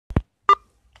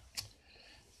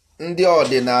ndị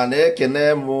ọdịnala ekene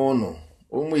m ụnụ,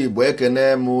 ụmụ Igbo ekene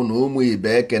m ụnụ, ụmụ Igbo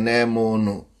ekene m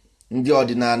ụnụ, ndị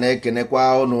ọdịnala ekenekwa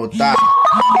ụnụ.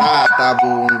 Tata bụ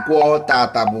nkwọ,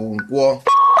 tata bụ nkwọ,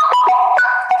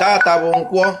 tata bụ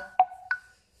nkwọ,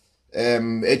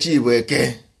 echi bụ eke.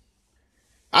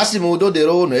 Asị m udo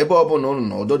dịrị ụnụ ebe ọbụla ụnụ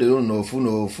na udo dịrị ụnụ n'ofu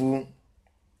n'ofu,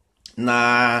 na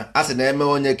asị na eme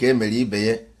onye ka emere ibe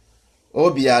ya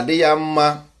obi adị ya mma.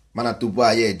 Mana tupu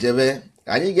anyị ejebe,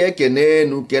 anyị ga-ekene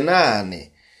enu, kene anị,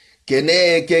 kene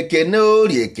eke, kene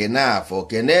orie, kene afọ,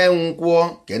 kene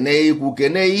nkwọ, kene ikwu,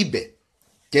 kene ibe,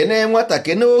 kene nwata,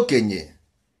 kene okenye,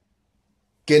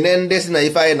 kene ndị si na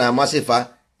ife anyị na-amasị fa,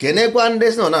 kenekwa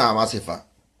ndị si na ọ na-amasị fa.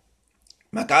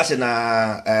 Maka asị na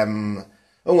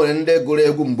o nwere ndị gụrụ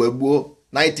egwu mgbe gboo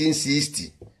 1960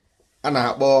 a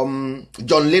na-akpọ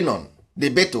John Lennon, the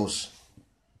Beatles.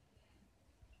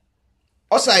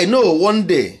 Also, I know one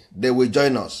day they will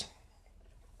join us.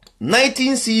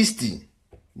 1960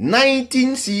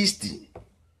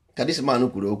 ka this man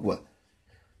kwuru okwu a.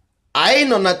 Anyị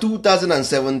nọ na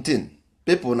 2017,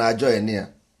 people na join ya.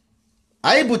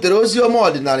 Anyị butere ozi ọma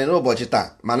ọdịnala n'ụbọchị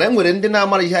taa, mana enwere ndị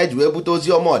na-amara ihe anyị ji wee bute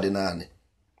ozi ọma ọdịnala.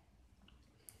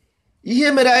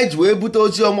 Ihe mere anyị ji wee bute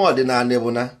ozi ọma ọdịnala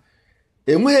bụ na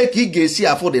enweghị ka ị ga-esi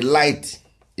afụ the light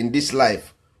in this life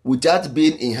without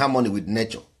being in harmony with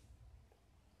nature.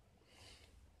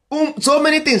 So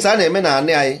many things a na-eme na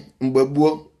anị anyị mgbe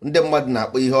gboo, ndị mmadụ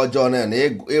na-akpọ ihe ọjọọ na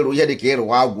ịrụ ihe dịka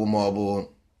ịrụwa agwụ ma ọ bụ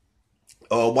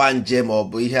ọgba nje ma ọ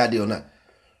bụ ihe adịghị na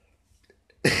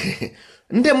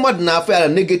ndị mmadụ na-afụ ya na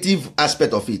negative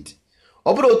aspect of it.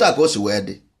 Ọ bụrụ otu a ka o si wee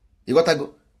dị, ịghọtago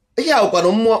ihe ahụ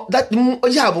kwanụ mmụọ.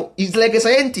 Ihe a bụ is like a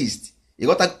scientist,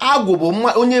 ịghọtago. Agwụ bụ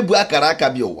onye bụ akara aka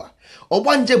bịa ụwa,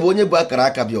 ọgba nje bụ onye bụ akara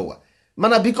aka bịa ụwa.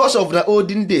 Mana because of the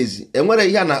olden days enwere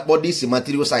ihe a na-akpọ this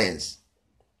material science,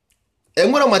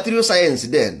 enwere material science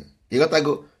then,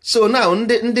 ịghọtago. So now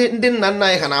ndị nna nna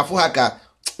anyị ha na-afụ ha ka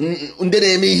ndị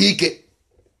na-eme ihe ike,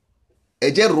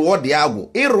 eje rụọ dị agwụ.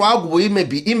 Ịrụ agwụ bụ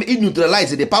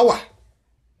neutralize the power,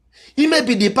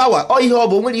 imebi the power. Ọ ihe ọ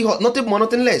bụ, nwere ihe nothing more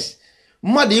nothing less.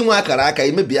 Mmadụ inwe akara aka,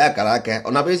 imebi akara aka,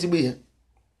 ọ na-abụ ezigbo ihe.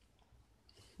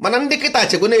 Mana ndị kịta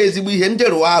chekwa na ezigbo ihe, nje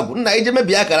rụọ agwụ. Nna ije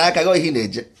mebi akara aka gị ihe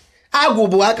na-eje. Agwụ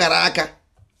bụ akara aka.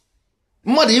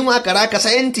 Mmadụ inwe akara aka,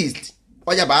 scientist,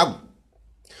 ọnya bụ agwụ.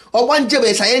 Ọgba nje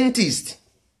bụ scientist,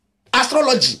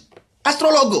 astrologist,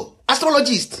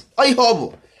 ọ ihe ọ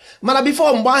bụ. Mana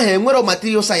before mgbe ahụ enwere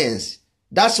material science,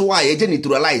 that's why eje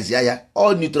neutralize ya.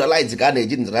 All neutralize ka a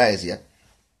na-eji neutralize ya.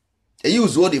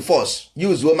 Use the force,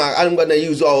 use ma I'm gonna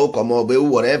use ọkụkọ ma ọ bụ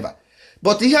ewu whatever.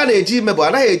 But ihe a na-eji ime bụ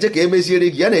anaghị eje ka emeziere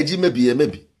gị, a na-eji imebi ya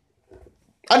emebi.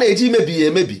 A na-eji imebi ya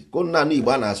emebi ka ụnụ anụ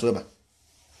Igbo a na-asụ ebe.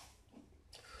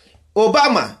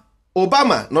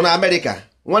 Obama nọ na Amerịka,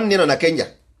 nwanne nọ na Kenya.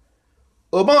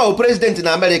 Obama bụ president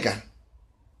na Amerịka,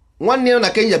 nwanne nọ na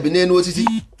Kenya bi n'elu osisi.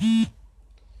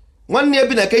 Nwanne ya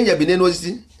bi na Kenya bi n'elu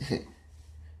osisi.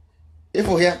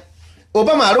 Ịfụ ya,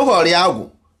 Obama arụghị ọrịa agwụ,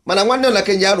 mana nwanne nọ na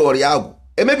Kenya arụ ọrịa agwụ.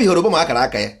 Emebighị Obama akara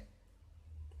aka ya.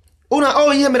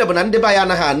 Ọ ihe mere bụ na ndị be ya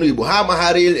anaghị anụ Igbo, ha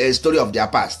amaghị a story of their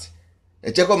past.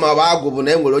 Echekwa ma ọ bụ agwụ bụ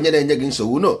na enwere onye na-enye gị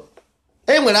nsogbu. No,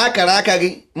 enwere akara aka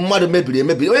gị, mmadụ mebiri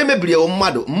emebiri. Onye mebiri ewu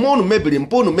mmadụ, mmụọ unu mebiri,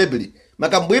 mpụ unu mebiri.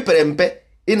 Maka mgbe ị pere mpe,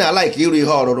 ị na-ala ike ịrụ ihe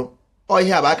ọrụrụ.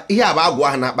 Ihe a bụ agwụ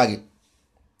ahụ na-akpa gị.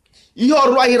 Ihe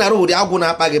ọrụrụ ahụ na-arụ ụdị agwụ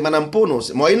na-akpa gị, mana mpụ unu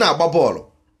ma ị na-agba bọọlụ,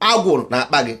 agwụ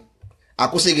na-akpa gị,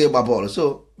 akwụsị gị ịgba bọọlụ.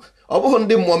 So ọ bụghị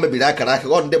ndị mmụọ mebiri akara aka,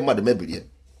 ọ ndị mmadụ mebiri ya.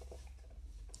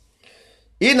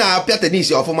 Ị na-apịa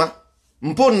tenisi ọfụma,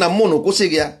 mpụ na mmụnụ kwụsị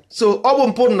gị ya. So ọ bụ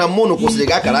mpụ na mmụnụ kwụsịrị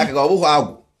gị akara aka gị, ọ bụghị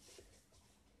agwụ.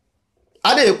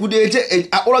 A na-ekwudo eje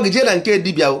akpọrọ gị jee na nke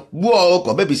dibịa gbuo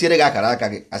ọkụkọ mebisiere gị akara aka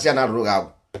gị, asị ya na arụrụ gị agwụ.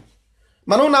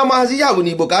 Mana ụnụ amaghịzi ihe bụ na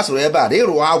Igbo ka asụrụ ebe a, na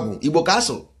ịrụ agwụ Igbo ka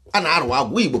asụrụ, a na-arụ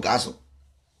agwụ Igbo ka asụrụ.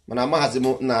 Mana amaghazi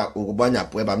m na ụgbanya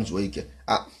pụ ebe m zuo ike.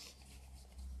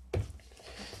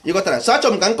 Ịghọtara? So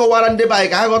achọrọ m ka m kọwara ndị be anyị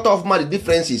ka ha ghọta ọfụma the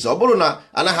differences. Ọ bụrụ na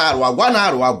anaghị arụ agwụ, a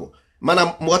na-arụ agwụ, mana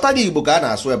ghọta gị Igbo ka a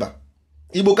na-asụ ebe a.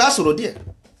 Igbo ka asụrụ dị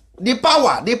the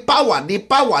power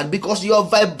because your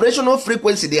vibrational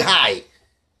frequency dị high.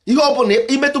 Ihe ọ bụ na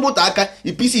imetụ moto aka,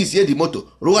 ipisi isie dị moto,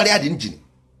 rụgharịa dị injin.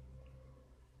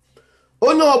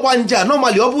 Onye ọgba nje a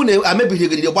normally ọ bụ na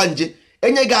amebighị ọgba nje,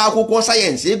 enye gị akwụkwọ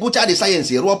sayensị, ịgụcha dị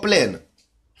sayensị rụọ plen,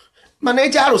 mana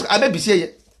eji arụ amebisie ya.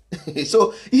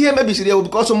 So ihe mebisiri ya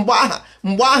because mgbe aha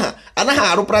anaghị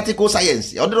arụ practical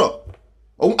sayensị, ọ dịrọ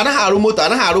anaghị arụ moto,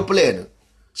 anaghị arụ plen.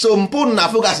 So mpụ na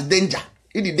focus danger,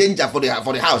 ịdị danger for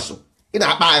the house. Ị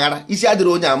na-akpa aghara, isi adịrị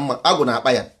onye a mma, agwụ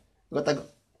na-akpa ya.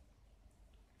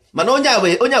 Mana onye a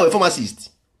wee pharmacist.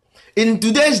 In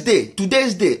today's day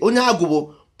onye agwụ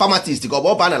bụ pharmacist ka ọ bụ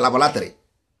ọba na laboratory.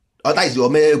 ọtaizi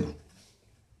ome egwu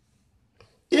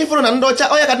ifụrụ na ndị ọcha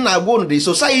onye ka na-agwa unu the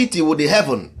society with the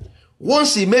heaven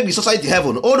once you make the society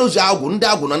heaven odozi agwụ ndị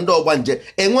agwụ na ndị ọgba nje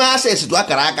enwe access to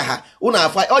akara aka ha unu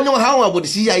afa onye ha nwa bụ the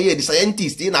CIA the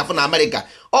scientist ị na-afụ na America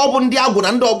ọ bụ ndị agwụ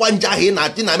na ndị ọgba nje ahụ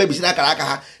ị na-emebisiri akara aka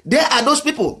ha they are those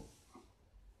people.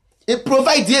 It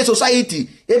provides a society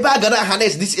ebe a gara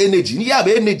harness this energy ihe a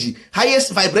bụ energy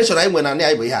highest vibration anyị nwere na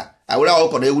anyị bụ ihe a were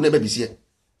ọkọ na ewu na-emebisie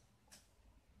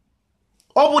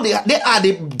ọ bụ they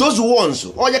are those ones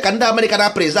onye ka ndị America na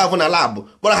preserve na lab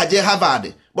kpọrọ ha jee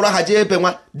Harvard kpọrọ ha jee ebe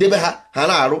nwa debe ha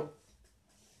na-arụ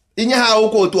inye ha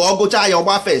akwụkwọ otu ọ gụchaa ya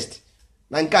ọgba first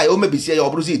na nke a o mebisie ya ọ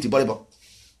bụrụzi iti bọrịbọ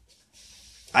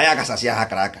anyị agasasị ya ha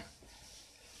kara aka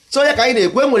so ya ka anyị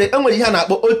na-ekwu enwere ihe a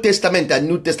na-akpọ Old Testament and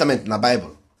New Testament na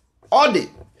Bible ọ dị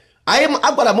anyị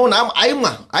agwara m na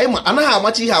anyị ma anaghị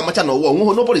amacha ihe amacha n'ụwa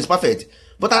onwe nobody is perfect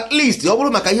but at least ọ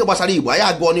bụrụ maka ihe gbasara Igbo anyị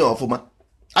agụọ ya ọfụma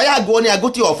anyị agụọ ya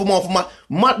agụta ya ọfụma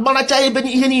maracha ebe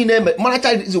ihe niile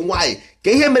maracha reason why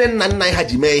ka ihe mere nna nna anyị ha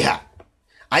ji mee ihe a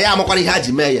anyị amakwara ihe ha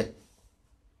ji mee ya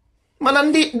mana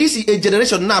ndị this a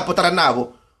generation na-apụtara na-abụ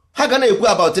ha ga na-ekwu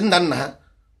about nna nna ha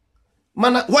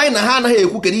mana why na ha anaghị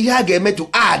ekwu kedu ihe ha ga-eme to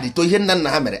add to ihe nna nna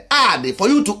ha mere add for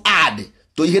you to add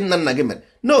to ihe nna nna gị mere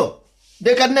no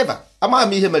they can never. Amaghị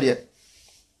m ihe mere ya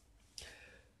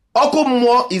ọkụ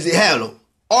mmụọ is a hell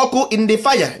ọkụ in the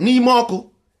fire n'ime ọkụ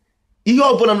ihe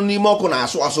ọbụla nọ n'ime ọkụ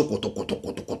na-asụ asụ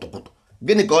kwụtụkwụtụkwụtụkwụtụ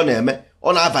gịnị ka ọ na-eme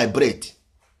ọ na-vibrate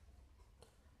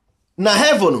na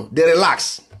heaven they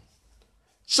relax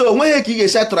so onweghị ka ị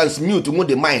ga-esi transmute nwu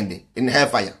the mind in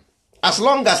hellfire as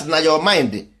long as na your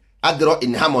mind adịrọ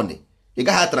in harmony ị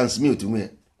gaghị transmute nwe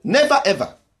never ever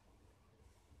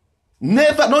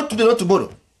never not today not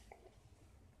tomorrow.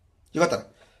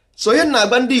 So ihe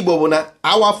na-agba ndị Igbo bụ na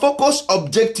our focus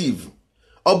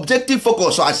objective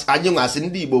focus as anyị nwa asị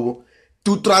ndị Igbo bụ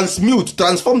to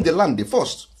transform the land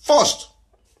first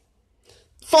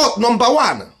number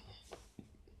one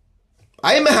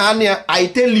anyị megha anya ya I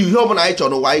tell you ihe ọ bụla anyị chọrọ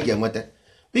n'ụwa anyị ga-enweta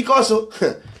because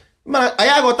mana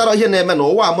anyị aghọtara ihe na-eme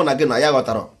n'ụwa mụ na gị na anyị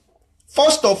aghọtara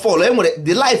first of all enwere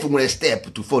the life nwere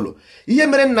step to follow ihe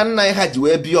mere nna nna anyị ha ji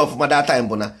wee bie ọfụma that time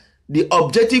bụ na the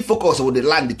objective focus of the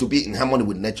land to be in harmony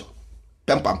with nature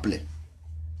pump and play.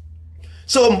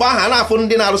 So mgbe ahụ a na-afụ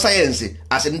ndị na-arụ sayensị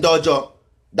asị ndị ọjọọ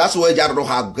that's why eji arụrụ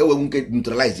ha agụ ka enwe nke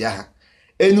neutralize ya ha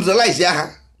neutralize ya ha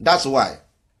that's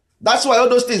why all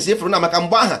those things ifuru na maka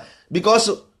mgbe ahụ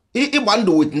because ịgba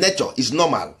ndụ with nature is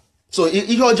normal so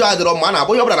ihe ọjọọ adịrọ ma a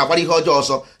na-abụ ihe ọbụla na-agbara ihe ọjọọ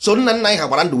ọsọ so nna nna anyị ha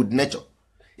gbara ndụ with nature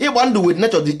ịgba ndụ with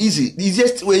nature the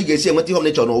easiest way ị ga-esi enweta ihe of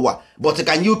nature n'ụwa but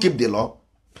can you keep the law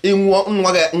ịnwụọ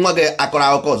nwa gị akọrọ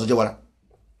akụkọ ọzọ jewara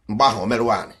mgbe ahụ o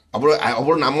merụọ anyị ọ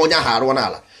bụrụ na onye ahụ arụọ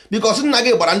n'ala because nna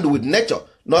gị gbara ndụ with nature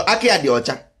na aka ya dị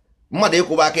ọcha mmadụ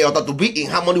ịkwụba aka ya ọtọ to be in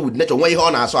harmony with nature nwe ihe ọ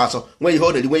na-asọ asọ nwe ihe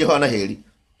ọ na-eri nwe ihe ọ naghị eri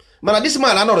mana this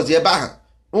man anọrọzi ebe ahụ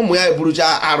ụmụ ya eburucha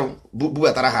arụ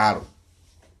bubatara ha arụ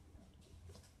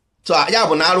so ya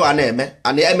bụ na arụ a na-eme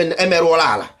emerụọla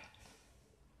ala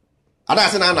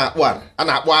adasị na a na-akpụ arụ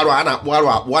a na-akpụ arụ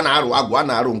akpụ a na-arụ agwụ a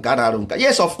na-arụ nke a na-arụ nka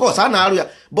yes of course a na-arụ ya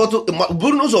but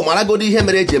buru n'ụzọ maragodi ihe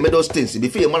mere eji eme those things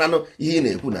before mara ihe ị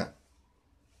na-ekwu na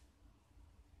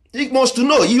you must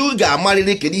know ihe ị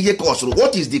ga-amarịrị kedu ihe kọsụrụ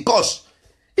what is the cost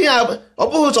ihe ọ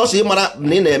bụghị sọsọ ị mara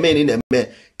na ị na-eme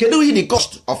kedu ihe the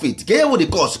cost of it ka ihe wụ the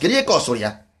cost kedu ihe kọsụrụ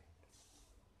ya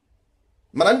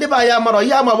mana ndị be anyị amarọ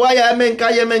ihe amagbu anya eme nka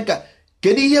ya eme nka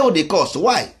kedu ihe wụ the cost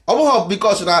why ọ bụghị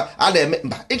because na a na-eme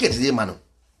mba iketizi mmanụ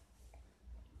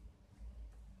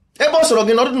ebe ọ sọrọ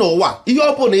gị nọdụ n'ụwa ihe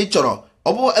ọ bụla ị chọrọ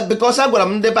ọ bụ because a gwara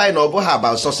m ndị be anyị na ọ bụghị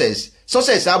about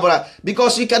success abụra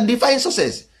because you can define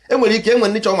success enwere ike enwe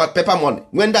ndị chọrọ ma paper money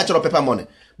nwee ndị achọrọ paper money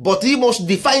but you must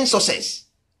define success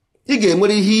ị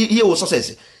ga-enwere ihe wụ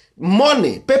success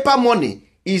money paper money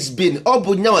is been ọ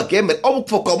bụ nyanwa ka emere ọ bụ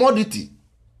for commodity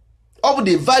ọ bụ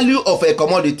the value of a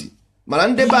commodity mana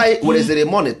ndị be anyị werezere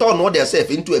money turn themselves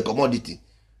into a commodity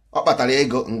ọ kpatara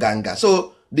ego nganga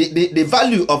so the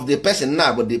value of the person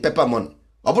now bụ the paper money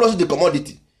ọ bụrụ the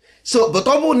commodity so but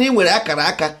ọ bụrụ na ị nwere akara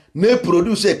aka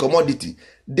na-produce a commodity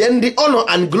then the honor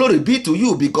and glory be to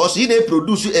you because you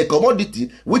na-produce a commodity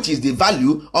which is the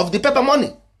value of the paper money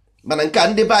mana nke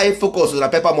ndị be anyị focus na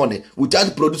paper money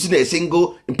without producing a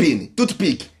single pin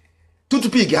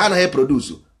toothpick ha anaghị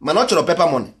produce mana ọ chọrọ paper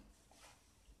money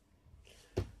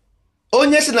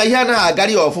onye si na ihe anaghị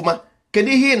agara ya ọfụma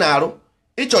kedu ihe ị na-arụ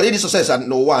ị chọrọ ịdị success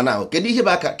n'ụwa now kedu ihe bụ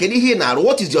aka kedu ihe ị na-arụ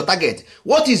what is your target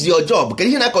what is your job kedu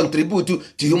ihe na contribute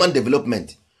to human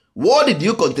development what did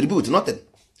you contribute nothing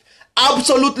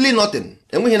absolutely nothing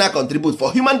enweghị na contribute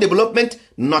for human development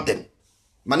nothing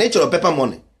mana ị chọrọ paper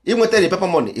money inweta paper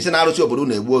money isi na arụsị obodo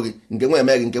na-egbuo gị nke nwe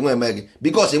eme gị nke nwe eme gị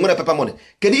because ị nwere paper money.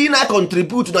 Kedu ihe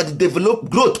na-contribute to the develop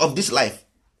growth of this life?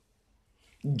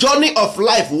 Journey of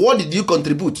life, what did you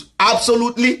contribute?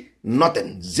 Absolutely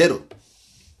nothing. Zero.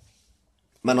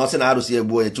 Mana ọ sị na arụsị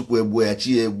egbuo ya, chukwu egbuo ya,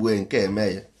 chi egbuo ya, nke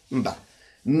eme ya. Mba.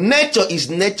 Nature is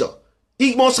nature.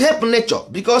 It must help nature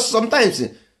because sometimes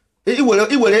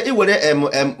iwere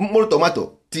mkpụrụ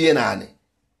tomato tinye naanị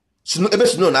ebe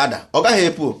snow na-ada ọ gaghị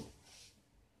epu,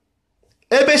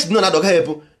 ebe snow na-ada ọ gaghị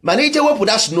epu, mana ije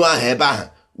wepụta snow ahụ ebe ahụ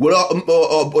were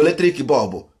eletrik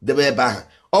bọlbụ debe ebe ahụ,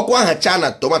 ọkụ ahụ chaa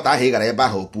na tomato ahụ ị gara ebe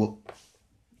ahụ opuo.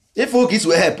 Ife ụka isi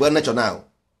wee help nature now,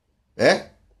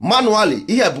 manually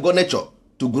ihe ebugo nature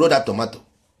to grow that tomato.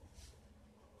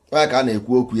 Ọ ka a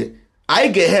na-ekwu okwu ya,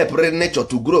 anyị ga-help nature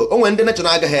to grow. O nwere ndị nature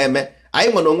na-agaghị eme,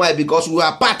 anyị nwere onwe anyị because we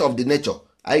are part of the nature,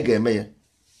 anyị ga-eme ya.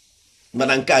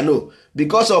 Mana nke no,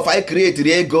 because of I create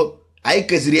ego, I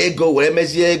keziri ego were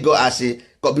mezie ego asị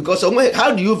because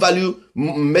how do you value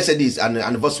Mercedes and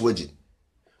Volkswagen?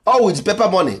 All with paper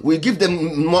money, we give them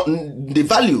the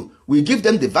value, we give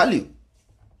them the value.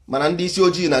 Mana ndị isi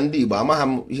ojii na ndị Igbo amaghị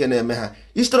m ihe na-eme ha.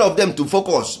 Instead of them to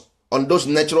focus on those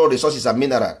natural resources and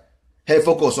mineral, hey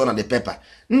focus on the paper.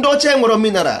 Ndị ọcha nwere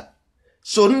mineral,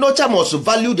 so ndị ọcha must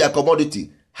value their commodity.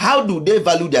 How do they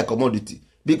value their commodity?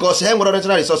 Because ha nwere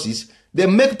natural resources, they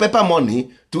make paper money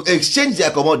to exchange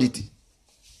their commodity.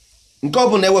 Nke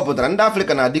ọbụla ewepụtara ndị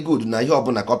Africa na adị good na ihe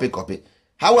ọbụla copy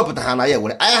ha wepụta ha na ya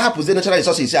were anyị hapụzie natural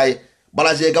resources anyị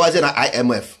gbarazie gawazie na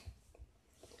IMF.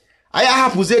 Anyị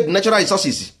hapụzie natural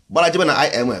resources gbarazie na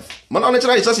IMF, mana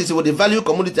natural resources with the value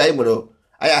commodity anyị nwere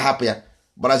anyị hapụ ya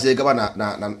gbarazie gawa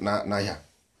na ya.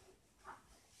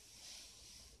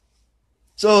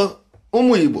 So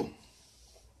ụmụ Igbo,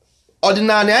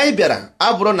 ọdịnala anyị bịara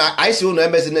abụrụ na anyị si unu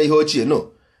emezi na ihe ochie,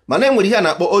 no, mana enwere ihe a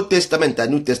na-akpọ Old Testament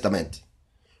and New Testament.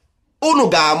 Unu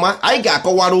ga-ama, anyị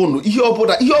ga-akọwara unu ihe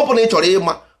ọbụla ị chọrọ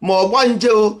ịma, ma ọgba nje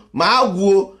o, ma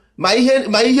agwụ ma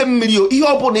ihe mmiri o, ihe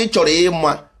ọbụla ị chọrọ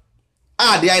ịma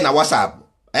adị anyị na WhatsApp.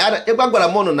 Anyị gwara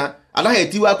m unu na anaghị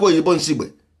etiwe aka oyibo nsigbe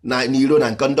na n'iro na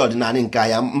nke ndị ọdịnala nke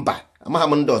anyị, mba amaghị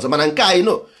m ndị ọzọ, mana nke anyị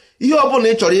no, ihe ọbụla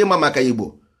ị chọrọ ịma maka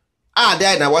Igbo adị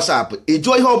anyị na WhatsApp.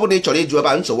 Ịjụọ ihe ọbụla ị chọrọ ịjụ ebe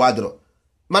a, nsogbu adịrọ.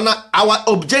 Mana our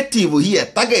objective here,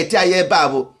 target anyị ebe a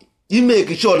bụ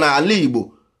ime sure na ala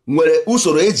Igbo nwere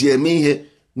usoro eji eme ihe,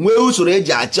 nwee usoro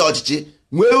eji achị ọchịchị,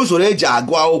 nwee usoro eji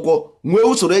agụ akwụkwọ, nwee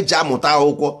usoro eji amụta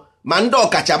akwụkwọ, ma ndị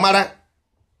ọkachamara.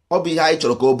 Ọ bụ ihe anyị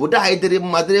chọrọ ka obodo anyị dịrị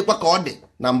mma, dịrịkwa ka ọ dị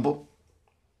na mbụ.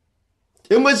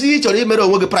 Enwezi ihe ị chọrọ imere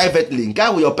onwe gị privately, nke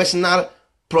ahụ your personal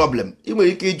problem. Ị nwere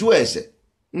ike ịjụ ese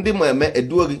ndị ma eme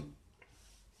eduo gị,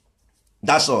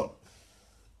 that's all.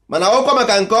 Mana ọkwa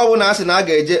maka nke ọbụ na asị na a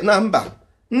ga-eje na mba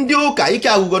ndị ụka, ike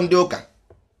agwụgo ndị ụka,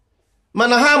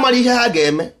 mana ha amara ihe ha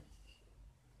ga-eme.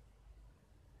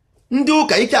 Ndị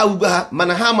ụka ike agwụgo ha,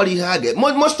 mana ha amara ihe ha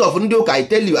ga-eme. Most of ndị ụka, I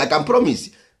tell you, I can promise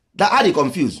that are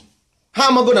confused. Ha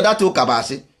amago na that ụka bụ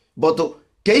asị, but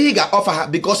ka ihe ga-offer ha,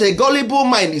 because a gullible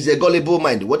mind is a gullible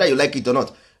mind, whether you like it or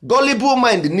not. Gullible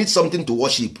mind needs something to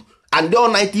worship, and all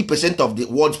 90% of the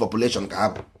world's population ka ha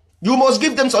bụ. You must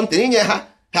give them something. Inye ha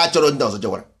chọrọ ndị ọzọ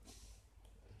jewara.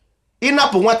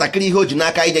 Ịnapụ nwatakịrị ihe o ji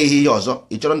n'aka inye ihe ọzọ,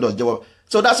 ị chọrọ ndị ọzọ jewara.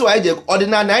 So that's why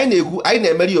ọdịnala anyị na-ekwu, anyị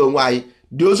na-emeri onwe anyị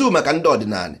dị ozu maka ndị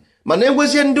ọdịnala. Mana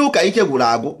enwezie ndị ụka ike gwụrụ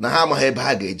agwụ na ha amaghị ebe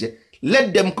ha ga-eje,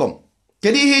 let them come.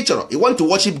 Kedu ihe ị chọrọ? You want to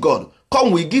worship God,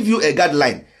 come, we give you a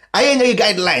guideline. Anyị enyeghị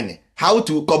guideline how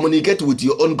to communicate with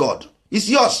your own God. It's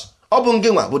yours. Ọ bụ ngị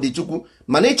nwa bụ dị Chukwu,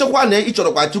 mana ịchọkwa na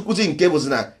ịchọrọkwa Chukwuzi nke bụzi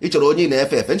na ịchọrọ onye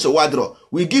na-efe efe, nsogbu adịrọ.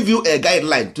 We give you a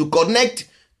guideline to connect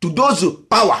to those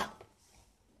power,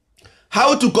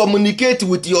 how to communicate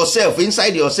with yourself,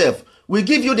 inside yourself. We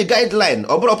give you the guideline.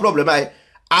 Ọ bụrụ problem anyị.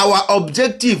 Our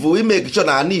objective we make sure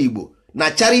na ala Igbo na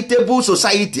charitable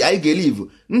society anyị ga-elive.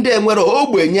 Ndị enwere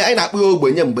ogbenye, anyị na-akpọ ya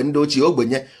ogbenye mgbe ndị ochie,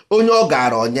 ogbenye onye ọ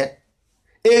gara onye.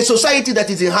 A society that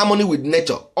is in harmony with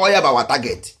nature. Ọ ya bụ our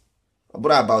target. Ọ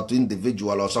bụrụ about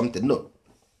individual or something, no.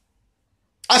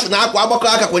 A sị na akwa agbakọ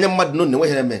aka kwenye mmadụ no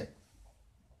na-enweghị eme.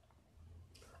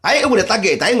 Anyị nwere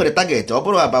target, ọ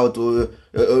bụrụ about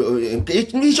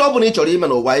ihe ọ bụla ị chọrọ ime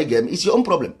n'ụwa anyị ga-eme, it's your own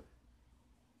problem.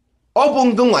 Ọ bụ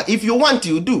ngịnwa, if you want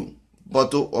you do,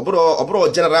 but ọ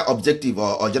bụrụ general objective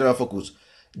or general focus.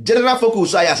 General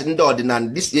focus anyị asị ndị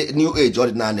ọdịnala, this new age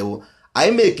ọdịnala bụ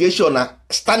anyị make sure na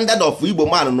standard of Igbo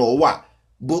man n'ụwa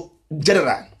bụ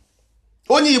general.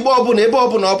 Onye Igbo ọbụla ebe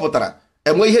ọbụla ọ pụtara,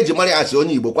 enwe ihe eji mara ya asị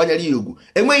onye Igbo, kwanyere ya ugwu.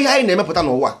 Enwe ihe anyị na-emepụta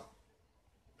n'ụwa,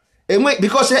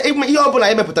 because ihe ọbụla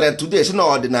anyị mepụtara today si na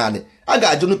ọdịnala, a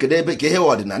ga-ajụ n'kedu ebe ka ihe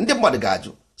ọdịnala. Ndị mmadụ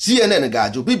ga-ajụ, CNN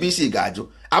ga-ajụ, BBC ga-ajụ,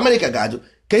 America ga-ajụ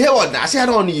ka ihe ọdịnala asị ha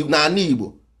n'ala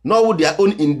Igbo. no their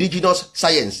own indigenous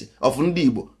science of ndị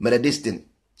Igbo mere this thing.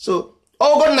 So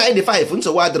ogo 95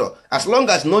 nsogbu adịrọ as long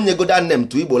as na onye goda name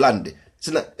to Igbo land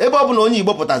si na ebe ọ bụ na onye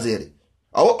Igbo pụtaziri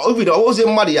obido ozi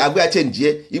mmadụ ya agwa ya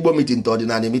chenjie Igbo meeting to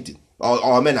ọdịnala meeting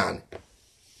omenala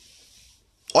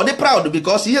ọ dị proud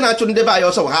because ihe na-achụ ndị be anyị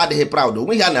ọsọ ha adịghị proud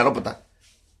onwe ihe a na-arụpụta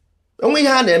onwe ihe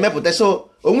a na-emepụta so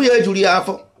onwe ihe ejuru ya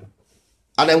afọ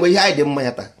a na-enwe ihe anyị dị mma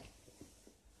ya taa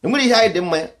enwere ihe anyị dị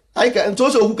mma ya anyị ka ntụ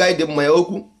ose okwu ka anyị dị mma ya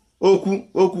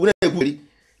okwu na-ekwuri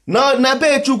na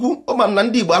be Chukwu ọ ma na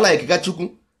ndị Igbo ala ekeka Chukwu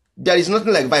there is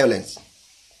nothing like violence,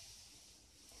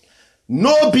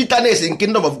 no bitterness in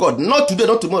kingdom of God, not today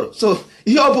not tomorrow. So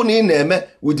ihe ọ bụla ị na-eme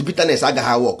with bitterness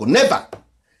agaghị work, never,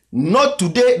 not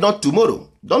today not tomorrow.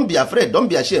 Don't be afraid, don't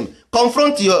be ashamed,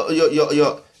 confront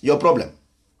your problem,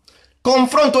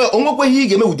 confront onwekwe ihe ị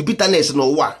ga-eme with bitterness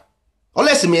n'ụwa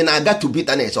unless me na-aga to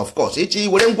bitterness. Of course ichi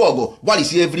were ngwa ọgụ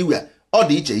gbalisi everywhere all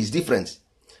the iche is different,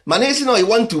 mana isi na you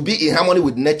want to be in harmony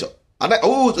with nature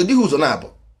ọdịghị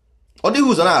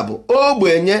ụzọ na-abụ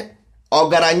ogbenye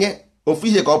ọgaranya ofu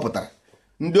ihe ka ọ pụtara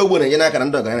ndị ogbe na-enye n'aka na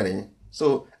ndị ọgaranya na-enye.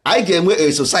 So anyị ga-enwe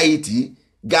a society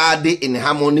ga-adị in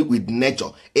harmony with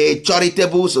nature, a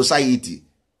charitable society.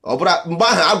 Ọ bụla mgbe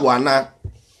ahụ agwa na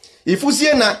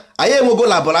ifusie na anyị enwego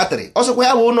laboratory ọsọkwa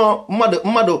ya bụ ụlọ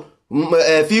mmadụ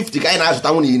 50 ka anyị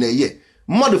na-azụta nwunye na-eyi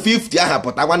mmadụ 50 aha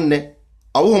pụta nwanne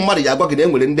ọwụhụ mmadụ ya agwa gị na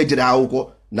enwere ndị jere akwụkwọ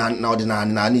na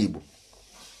ọdịnala Igbo.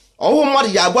 Ọwụhụ mmadụ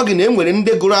ya agwa gị na enwere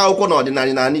ndị gụrụ akwụkwọ na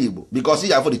ọdịnala Igbo because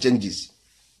ya afọ the changes.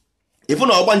 Ifu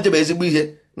na ọgbanje bụ ezigbo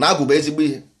ihe na agwụ bụ ezigbo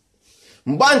ihe.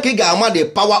 Mgba nke ga-ama the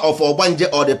power of ọgbanje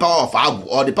or the power of agwụ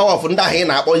or the power of ndị ahụ ị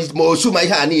na-akpọ ma osu ma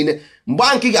ihe a niile,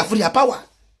 mgba nke ga-afụ ya power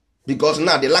because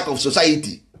now the lack of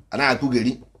society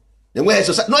na-akụgheri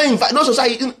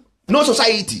enweghị no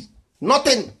society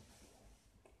nothing.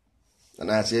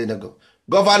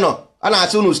 Gọvanọ a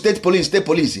na-asị unu state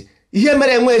police ihe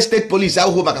mere enweghị state police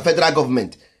ahụhụ maka federal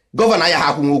government. Gọvanọ ya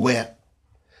ha akwụnwe ụgwọ ya,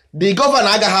 the gọvanọ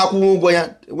agaghị akwụnwe ụgwọ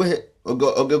ya, enweghị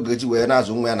ogechi wee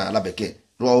na-azụ nwa ya na ala bekee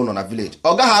rụọ ụlọ na village,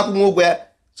 ọ gaghị akwụnwe ụgwọ ya.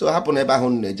 So hapụ na ebe ahụ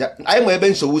na-eje anyị ma ebe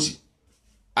nsogbu si,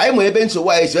 anyị ma ebe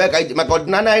nsogbu anyị si ka anyị maka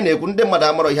ọdịnala anyị na-ekwu ndị mmadụ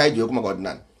amarọ ihe anyị ji ekwu maka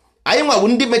ọdịnala. Anyị nwa bụ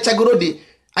ndị mechagoro dị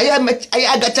anyị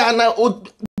agacha na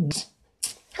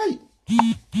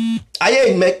anyị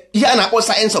eme ihe a na-akpọ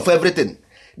science of everything,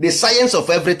 the science of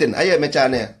everything anyị emecha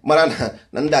na ya mara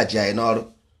na ndị aji anyị n'ọrụ.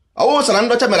 Ọwụ sọ na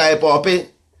ndị ọcha mere anyị pọpị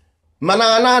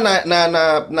mana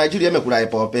na Nigeria emekwuru anyị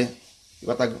pọpị.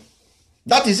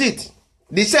 That is it.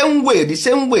 The same way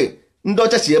ndị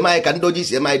ọcha si eme anyị ka ndị ojii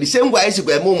si eme anyị, the same way anyị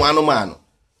sikwa eme ụmụ anụmanụ.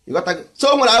 So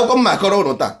o nwere akwụkwọ mma akọrọ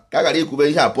ụnụ taa ka a ghara ikwube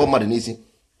ihe apụọ mmadụ n'isi.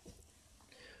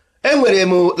 Enwere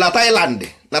m na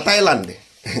Thailand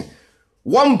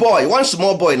one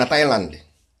small boy na Thailand,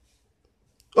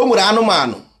 o nwere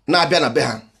anụmanụ na-abịa na be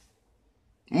ha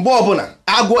mgbe ọbụla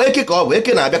agwọ eke ka ọ bụ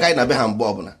eke na-abịa ka anyị na be ha mgbe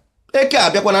ọbụla eke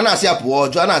abịakwana na-asị ya pụọ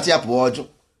ọjụ, a na-asị ya pụọ ọjụ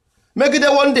megide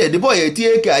one day the boy etinye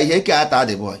eke ihe eke ata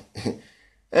the boy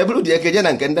eburu dị eke je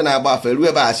na nke ndị na-agba afa ruo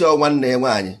ebe a sị nwanne ya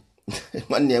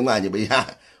nwaanyị bụ ihe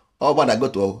ahụ ọ gbadago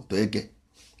to eke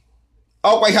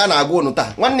ọkwa ihe a na-agwa ụnụ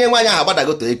taa, nwanne ya nwaanyị ahụ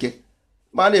agbadago to eke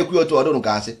ma na-ekwu otu ọdụnụ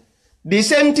ka asị the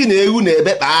same thing na-ewu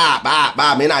na-ebe kpaa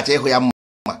ma ị na-achọ ịhụ ya mma.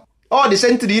 Ọ the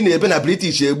same thing na-ebe na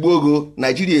British egbu ogo,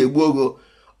 Nigeria egbu ogo,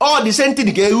 ọ the same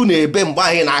thing ka ewu na-ebe mgbe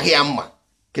anyị na-ahịa ya mma.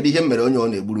 Kedu ihe mere onye ọ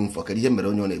na-egburu mfọ? Kedu ihe mere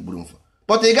onye ọ na-egburu mfọ?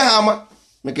 Pọta ị gaghị ama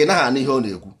maka ị naghị anụ ihe ọ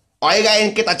na-ekwu. Ọ gaghị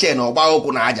nkịta chen ọgba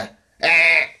ụkwụ na aja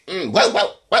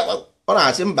ọ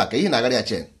na-asị mba ka ihe na-agara ya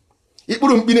chen.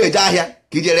 Ikpuru mkpi na-eje ahịa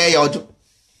ka ijere ya ọjụ,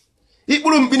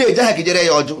 ikpuru mkpi na-eje ahịa ka ijere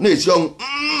ya ọjụ na-esi ọnwụ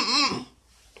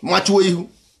machuo ihu.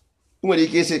 Nwere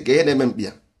ike isi ka ihe na-eme mkpi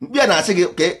ya na-asị gị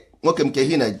ka nwoke m ka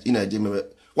ihe ị na-eje ememe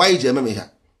wanyị ji ememe ihe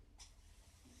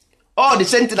all the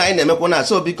same thing anyị na-emekwa na.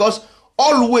 So because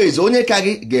always onye ka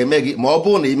gị ga-eme gị ma ọ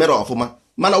bụrụ na ị mere ọfụma,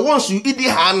 mana once you ịdị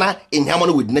ha na in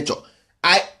harmony with nature,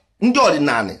 ndị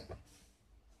ọdịnala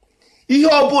ihe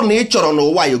ọ bụrụ na ị chọrọ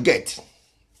n'ụwa you get.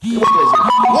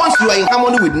 Once you are in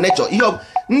harmony with nature, ihe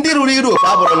ndị ruru Europe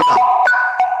abụrụ nta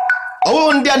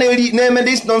ọwụ ndị a na-eme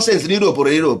this nonsense na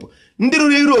Europe. Ndị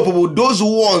ruru Europe bụ those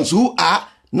ones who are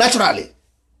naturally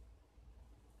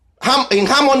in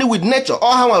harmony with nature.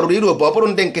 Ọ ha nwa ruru Europe, ọ bụrụ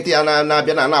ndị nkịtị ya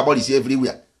na-abịa na-agbalịsi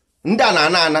everywhere. Ndị a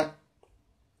na-ana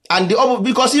and ọ bụ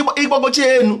because ịgbagochi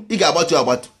enu ị ga-agbatu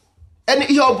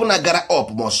ihe ọ bụla gara up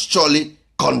must surely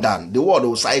come down. The world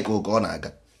will cycle ka ọ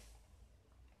na-aga,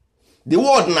 the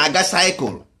world na-aga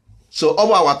cycle. So ọ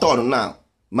bụ our turn now,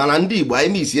 mana ndị Igbo anyị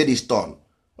misie this turn.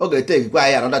 Ọ ga-etekikwa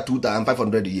anyị another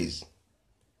 2500 years.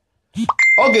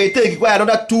 Ọ ga-etekikwa anyị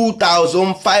another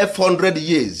 2500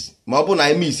 years ma ọ bụ na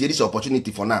anyị misie this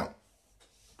opportunity for now.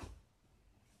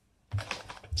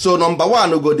 so number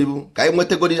one godi bụ ka anyị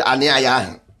nwetagodi anị anyị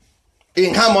ahụ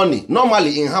in harmony,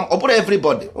 normally in harmony. Ọ bụrụ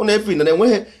everybody ụna efi na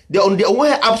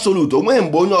onweghị absolute, onweghị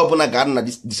mgbe onye ọbụla ga-adị na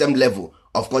the same level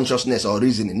of consciousness or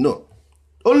reasoning. No,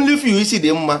 only few isi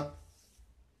dị mma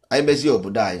anyị mezie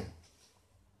obodo anyị,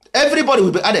 everybody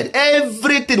will be added,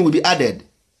 everything will be added.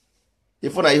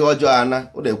 Ịfụ na ihe ọjọọ ana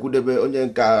ọ na-ekwudebe onye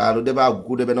nke arụdebe agwụ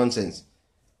kwudebe nonsense.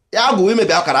 Ya agwụ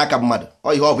imebi akara aka mmadụ,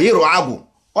 ọ ihe ọ bụ ịrụ agwụ,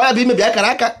 ọ ya bụ imebi akara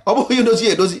aka, ọ bụghị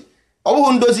edozi, ọ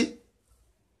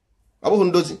bụghị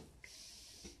ndozi.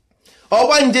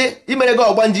 Ọgbanje imere gị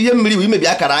ọgbanje ihe mmiri bụ imebi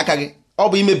akara aka gị, ọ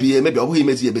bụ imebi ya emebi, ọ bụghị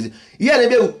imezi ebezi. Ihe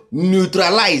na-ebe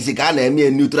neutralize ka a na-eme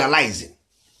neutralize.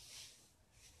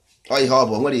 Ọ ihe ọ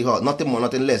bụ, nwere ihe nothing more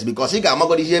nothing less, because ị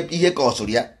ga-amagoro ihe ka ọsụrụ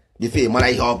ya before mara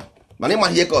ihe ọ bụ, mana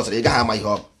ịma ihe ka ọsụrụ ị gaghị ama ihe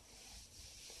ọ bụ.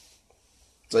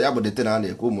 So ya bụ dete na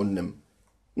na-ekwu ụmụnne m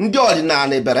ndị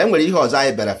ọdịnala bịara, enwere ihe ọzọ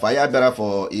anyị bịara fa ya bịara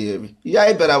for ihe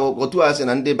anyị bịara bụ otu a sị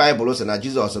na ndị Baịbụl sị na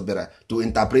Jizọs bịara to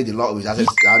interpret the law of his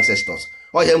ancestors.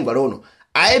 Ọ ihe m gwara ụnụ,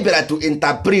 anyị bịara to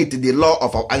interpret the law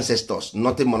of our ancestors,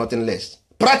 nothing more nothing less.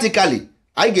 Practically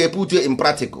anyị ga-eput in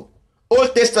practical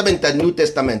Old Testament and New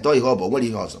Testament. Ọ ihe ọ bụ, nwere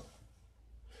ihe ọzọ.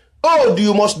 Old,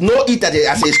 you must know it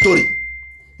as a story.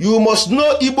 You must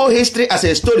know Igbo history as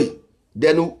a story.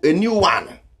 Then a new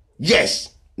one, yes,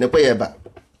 nekwe ya ebe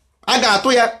a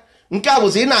ga-atụ ya. Nke a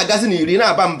bụzi ị na-agazi na iri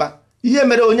na-aba mba. Ihe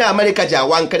mere onye Amerịka ji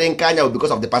awa nkịrịnka anya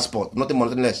because of the passport, nothing more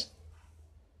nothing less.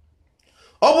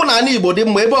 Ọ bụ na ana Igbo dị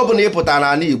mma, ebe ọ bụ na ịpụta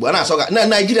na ana Igbo na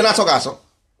Naịjirịa na-asọghị asọ.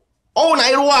 Ọ bụ na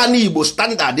ịrụwa ana Igbo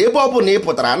standard, ebe ọ bụ na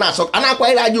ịpụtara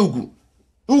na-akwanyere anyị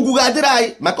ugwu ga-adịrị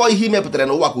anyị maka ihe imepụtara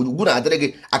n'ụwa, ka ugwu na-adịrị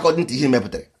gị according to ihe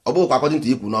imepụtara. Ọ bụghịkwa according to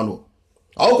ikwu n'ọnụ,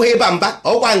 ọkwa ịba mba,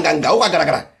 ọkwa nganga, ọkwa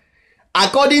garagara.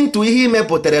 According to ihe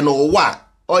imepụtara n'ụwa,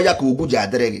 ọ ya ka ugwu ji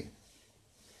adịrị gị.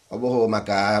 Ọ bụghị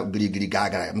maka girigiri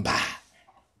gara mba.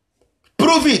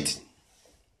 Prove it,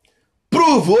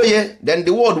 prove oye, then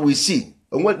the world will see.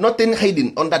 Nothing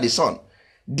hidden under the sun.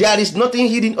 There is nothing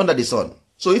hidden under the sun.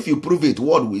 So if you prove it,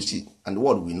 world will see and the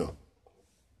world will know.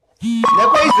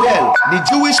 Nekwa Israel, the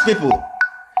Jewish people,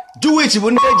 Jewish bụ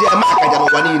ndị eji eme akaja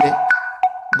n'ụwa niile.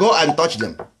 Go and touch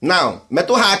them now.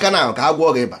 Metụ ha aka now ka ha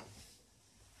gwọọ gị ịba.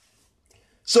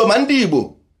 So ma ndị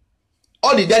Igbo,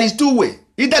 ọ dị, there is two way.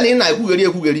 Either na ị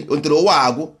na-ekwugheri ntụrụ ụwa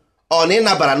agwụ, ọ na ị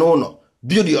nabara n'ụlọ,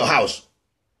 build your house.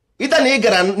 Either na ị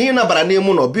gara na ị nabara n'ime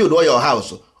ụlọ, build your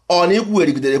house, ọ na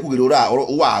ikwugherigidere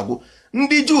ụwa agwụ.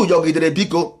 Ndị Juu jọgidere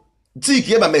biko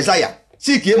tikie ma Mesaya,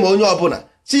 tikie ma onye ọbụla,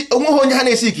 si onweghị onye ha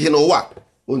na-esi ihe n'ụwa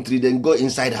until they go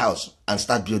inside house and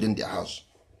start building their house.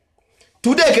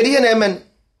 Today kedu ihe na-eme?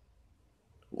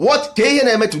 What ka ihe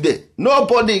na-eme today?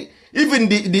 Nobody, even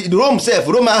the Rome self,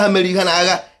 Rome agha mere ihe na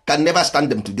agha can never stand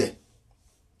them today.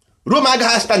 Rome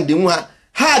agaghị stand nwe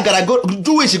ha gara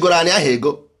Jewish goro anyị ahụ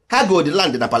ego, ha go the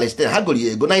land na Palestine, ha goro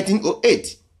ya ego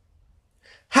 1908,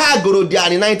 ha goro dị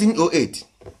anyị 1908.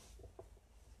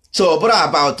 So bụrụ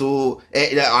about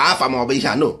afa ma ọ bụ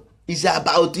ihe no, is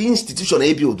about institution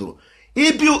ebiodoro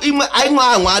anyị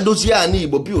nwa anwa adozi ya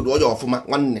n'Igbo build onye ọfụma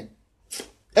nwanne.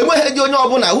 Enweghị dị onye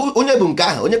ọbụla onye bụ nke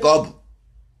ahụ,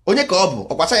 onye ka ọ bụ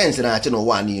ọkwa sayensị na-achị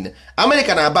n'ụwa niile.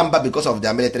 America na-aba mba because of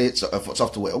their military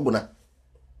software. Ọgbụna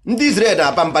ndị Israel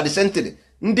na-aba mba the same thing,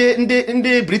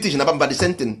 ndị British na-aba mba the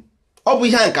same thing. Ọ bụ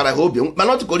ihe a nkara ha obi, ma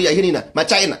North Korea ihe niile, ma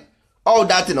China, all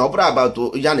that na ọ bụrụ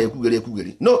about ya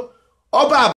na-ekwugheri no, ọ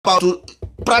bụ about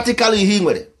practical ihe ị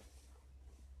nwere.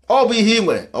 Ọ bụ ihe ị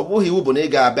nwere, ọ bụghị iwu bụ na ị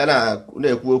ga-abịa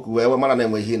na-ekwu okwu wee mara na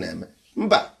enwe ihe ị na-eme.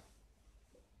 Mba,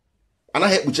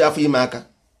 anaghị ekpuchi afọ ime aka.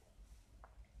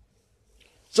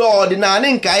 So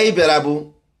ọdịnala nke anyị bịara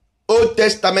bụ Old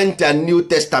Testament and New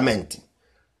Testament.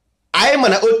 Anyị ma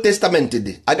na Old Testament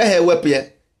dị, agaghị ewepụ ya.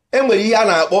 Enwere ihe a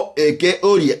na-akpọ Eke,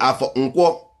 Orie, Afọ,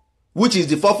 Nkwọ, which is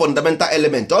the four fundamental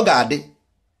element. Ọ ga-adị,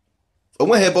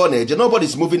 onweghị ebe ọ na-eje, nobody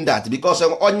is moving that, because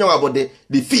onye nwa bụ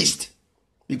the feast.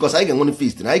 Because anyị ga-enwe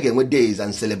feast na anyị ga-enwe days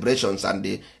and celebrations and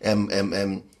the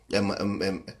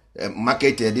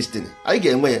market this thing. Anyị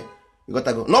ga-enwe ya,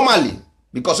 normally,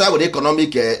 because I would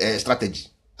economic strategy.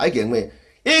 Anyị ga-enwe ya.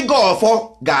 Ịga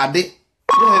ọfọ ga-adị,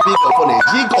 ebe ịga ọfọ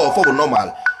na-eji, ịga ọfọ bụ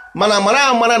normal. Mana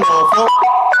mara na ọfọ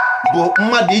bụ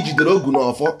mmadụ ijidere ogu na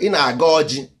ọfọ, ị na-aga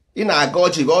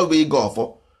ọjị ga ọ bụ ịga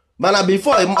ọfọ. Mana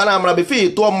before ị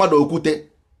tụọ mmadụ okwute,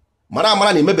 mara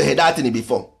na imebeghị datin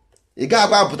before. Ị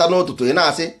gaghị apụta n'ụtụtụ ị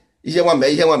na-asị ihe nwa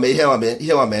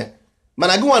mee.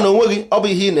 Mana gị nwa na onwe gị, ọ bụ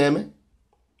ihe ị na-eme.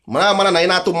 Mara na ị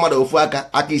na-atụ mmadụ ofu aka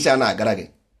isi a na-agara gị.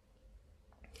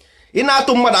 Ị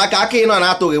na-atụ mmadụ aka ị nọ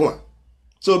na-atụ gị nwa.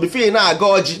 So before ị na-aga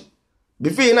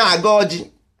ọjị,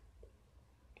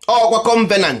 ọkwa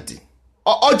covenant.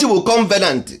 Ọjị bụ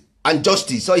covenant and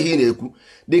justice, ọ ihe ị na-ekwu.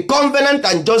 The covenant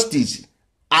and justice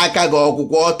aka gị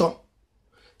ọkwụkwọ ọtọ,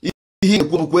 ihe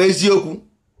ekwu bụkwa eziokwu,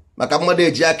 maka mmadụ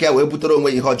eji aka ya wee butere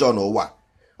onwe ihe ọjọọ n'ụwa.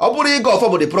 Ọ bụrụ ịga ọfọ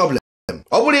bụ the problem,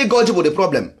 ọ bụrụ ịga ọjị bụ the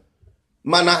problem,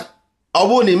 mana ọ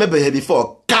bụrụ na imebeghị before,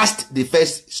 cast the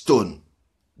first stone,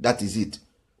 that is it.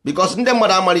 Because ndị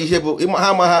mmadụ amara ihe bụ, ha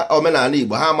amaghị omenala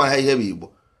Igbo, ha amaghị ihe bụ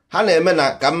Igbo, ha na-eme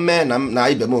na ka m mee na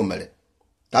ibe m mere,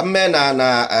 ka m mee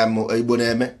na Igbo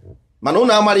na-eme, mana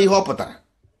ụnụ amara ihe ọ pụtara.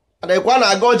 Adịkwa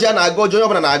na-aga ọjị, a na-aga ọjị, onye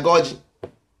ọbụla na-aga ọjị.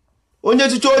 Onye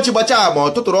chiche ochi gbachaa ma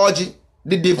ọ tụtụrụ ọjị,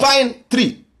 the divine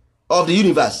tree of the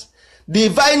universe,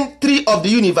 divine tree of the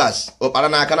universe, ụkpara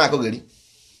n'aka na-akụgheri.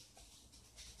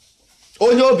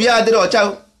 Onye obi ya adịrị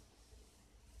ọcha,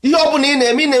 ihe ọbụla ị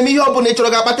na-eme ihe ọbụla ị chọrọ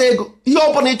ga-akpata ego, ihe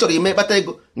ọbụla ị chọrọ ime kpata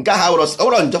ego, nke ahụ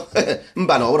ọwụrọ njọ.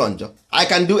 Mba na ọwụrọ njọ, I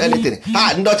can do anything.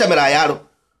 Ha ndị ọcha mere anyị arụ,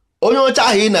 onye ọcha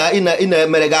ahụ ị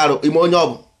na-emere gị arụ ime onye ọ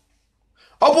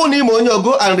bụ na ime onye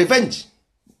go and revenge.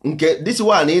 Nke this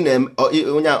one ị na-eme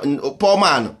onye poor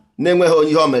man na-enweghị onye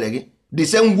ihe o mere gị, the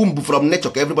same womb from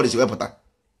nature ka everybody si wepụta.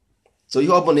 So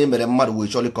ihe ọbụla ị mere mmadụ will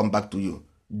surely come back to you.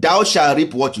 Thou shall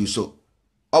reap what you sow.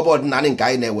 Ọ bụ ọdịnala nke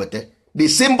anyị na-eweta, the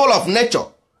symbol of nature.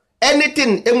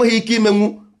 Anything enweghị ike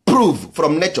imenwu prove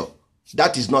from nature,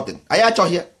 that is nothing. Anyị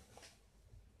achọghị ya.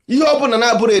 Ihe ọbụla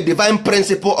na-abụrụ a divine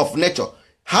principle of nature.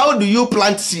 How do you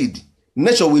plant seed?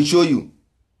 Nature will show you.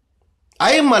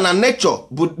 Anyị ma na nature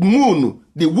bụ moon,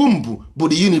 the womb bụ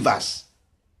the universe.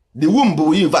 The womb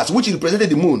bụ universe which represented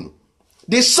the moon.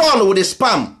 The sun with the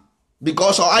sperm,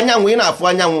 because anyanwụ ị na-afụ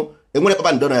anyanwụ enwere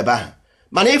kpakpando na ebe ahụ,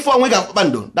 mana ife onwe ga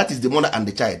kpakpando, that is the mother and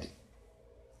the child.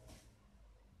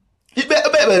 Ikpe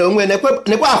ekpere onwe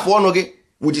nekwe afụ ọnụ gị,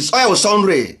 which is oil sun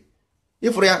ray.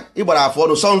 Ifụrụ ya ịgbara afụ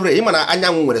ọnụ sun ray, ịma na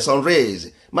anyanwụ nwere sun rays,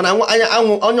 mana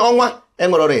anyanwụ onye ọnwa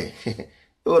enwere ray.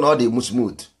 Na ọ dị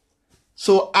smooth.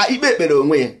 So ikpe ekpere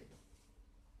onwe ya,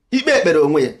 ikpe ekpere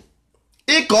onwe ya,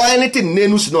 ịkọ anything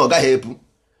n'enu snow gaghị epu,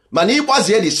 mana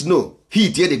ịgbazie the snow,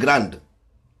 heat the ground,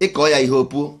 ịkọ ya ihe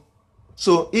opuo.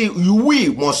 So we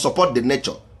must support the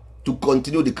nature to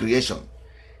continue the creation.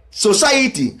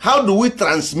 Society, how do we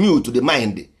transmute the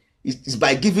mind? Is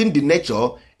by giving the nature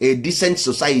a decent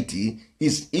society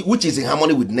which is in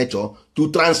harmony with nature,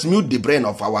 to transmute the brain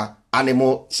of our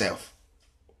animal self.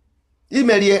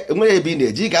 Imerie nwere ebe ị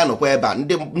na-eji ga-anọkwa ebe a,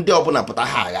 ndị ọbụla pụta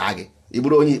ha agha gị,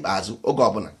 ịbụrụ onye ikpeazụ oge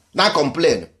ọbụla na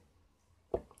complain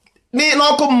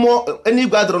n'ọkụ mmụọ.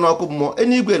 Enigwe adịrọ n'ọkụ mmụọ,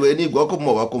 enigwe eru enigwe, ọkụ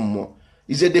mmụọ ọkụ mmụọ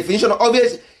is a definition of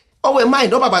a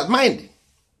mind, all about mind.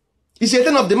 It's a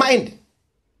thing of the mind.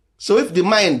 So if the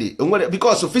mind,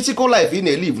 because physical life in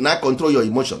a live now control your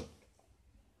emotion.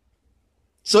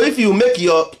 So if you make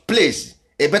your place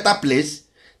a better place,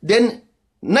 then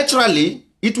naturally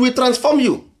it will transform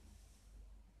you,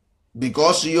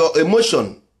 because your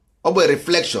emotion of a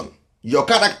reflection, your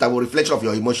character will reflection of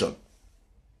your emotion.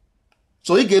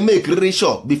 So you can make really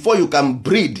sure before you can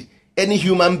breed any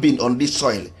human being on this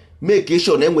soil, make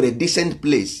sure them with a decent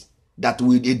place that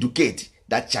will educate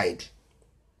that child.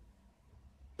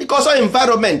 Because our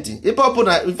environment,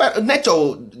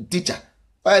 nature teacher,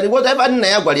 whatever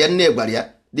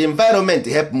the environment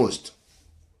help most.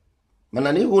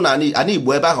 Mana n'ihu na ani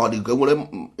Igbo ebe ahụ dị nwere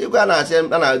ego a na-asị a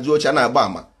na-ajụ oche a na-agba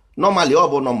ama, normally ọ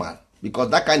bụ normal, because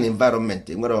that kind of environment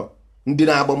nwere ndị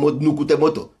na-agba nnukwute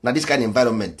moto na this kind of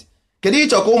environment. Kedu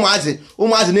ịchọ ka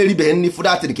ụmụazị na-eribeghị nri food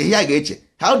atịrị ka ihe a ga-eche?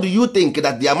 How do you think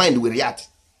that their mind will react?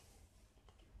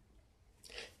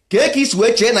 Ka isi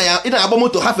wee chee na ya ị na-agba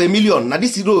moto $500,000 na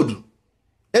this road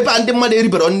ebe a ndị mmadụ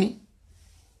eribere nri?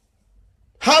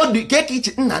 How do ka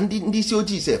iche nna ndị isi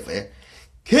ojii sef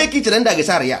ka ichere ndị a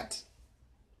ga-esa react?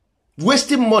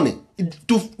 Wasting money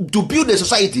to build a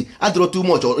society adro too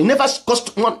much, or it never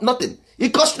cost nothing.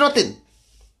 It costs nothing.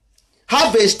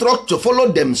 Have a structure,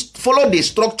 follow the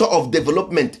structure of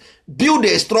development, build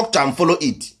a structure and follow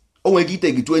it. Oh, it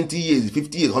take 20 years,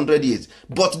 50 years, 100 years,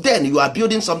 but then you are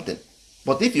building something.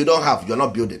 But if you don't have, you are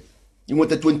not building. You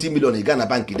want a 20 million, you gana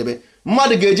bank debe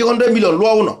mmadụ ga-eji 100 million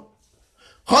rụọ ụlọ,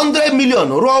 100 million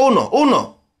rụọ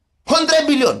ụlọ, 100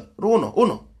 billion rụọ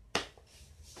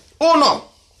ụlọ.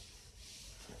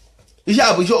 Ihe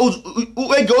a bụ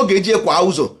ego ọ ga-eji ekwa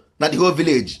ụzọ na the whole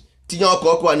village, tinye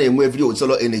ọkụ a na-enwe every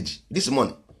solar energy. This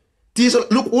money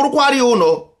rụkwara ya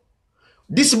ụlọ,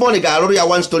 this money ga-arụrụ ya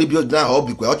 1 story building ahụ ọ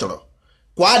bikwe ọ chọrọ,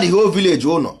 kwa the whole village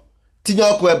ụlọ, tinye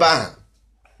ọkụ ebe ahụ,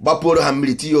 gbapụrụ ha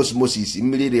mmiri, tinye osmosis,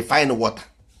 mmiri refine water,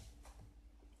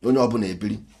 onye ọbụla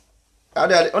ebiri.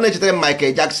 Ọ na-echetara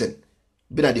Michael Jackson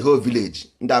bi na the whole village,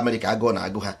 ndị America agụọ na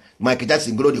agụ ha. Michael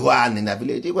Jackson goro the whole anị na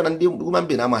village, ịgwa na ndị human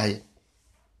being amaghị.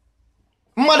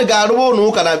 Mmadụ ga-arụwa ụlọ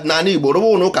ụka na n'ala Igbo,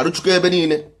 rụwa ụlọ ụka rụchukwu ebe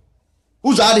niile,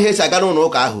 ụzọ adịghị esi aga n'ụlọ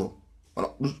ụka ahụ,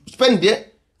 spend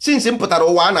since m pụtara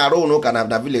ụwa a na-arụ ụlọ ụka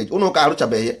na village, ụlọ ụka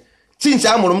arụchabeghị. Since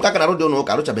a mụrụ m ka na-arụ dị ụlọ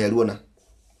ụka arụchabeghị ruo na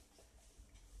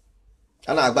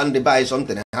a na-agba ndị be anyị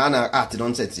something ha na-art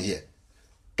nonsense here.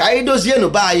 Ka anyị dozie nụ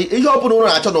be anyị ihe ọ bụla ụlọ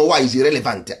na-achọ n'ụwa is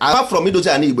irrelevant. Apart from idozi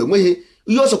ala Igbo enweghị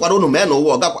ihe o sokwara ụnụ mee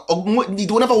n'ụwa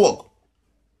it will never work.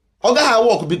 Ọ gaghị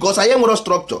work because anyị nwere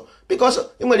structure. Because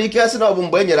ị nwere ike asị na ọ bụ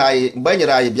mgbe e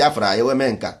nyere anyị Biafra anyị wee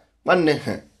mee nka nwanne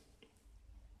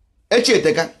echi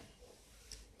eteka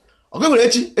ọgụ nwere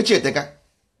echi eteka.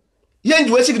 Ihe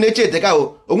nji wee sị gị na echi eteka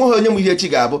onweghị onye m ihe echi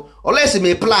ga-abụ olesi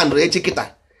ma plan ree echi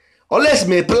kịta. Unless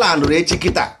may plan rechi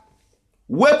kita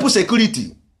wepụ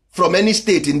security from any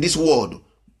state in this world,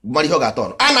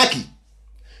 anarchy.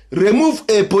 Remove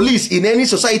a police in any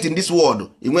society in this world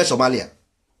in Somalia.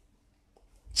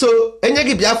 So enye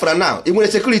gị Biafra now in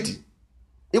security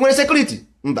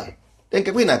mba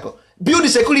build the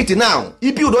security now.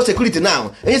 You build those security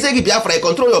now and you say gị Biafra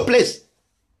control your place.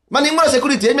 Man in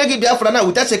security enye gị Biafra now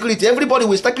without security everybody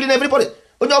will start killing everybody.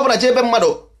 Onye ọbụla je ebe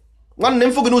mmadụ nwanne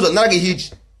mfu gị n'ụzọ nara gị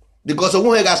hiji. Because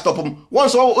onwe ga stop him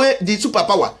once the super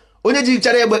power onye ji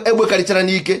chara egbe karịchara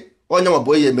n'ike onye ma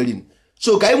bụ onye emerin.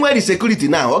 So ka anyị nwere security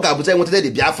now ọ ga-abụta enweta the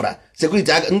Biafra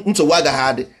security nsogbu agaghị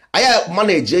adị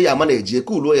anya manage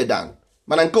cool onye down.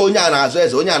 Mana nke onye a na-azụ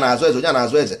eze onye a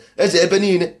na-azụ eze ebe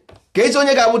niile ka ezi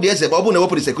onye ga-abụ dị eze ma ọ bụ na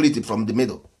ewepụ the security from the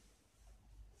middle.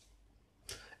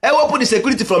 Ewepụ the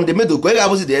security from the middle ka onye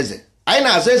ga-abụzi dị eze. Anyị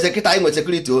na-azụ eze kịta anyị nwere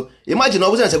security imagine ọ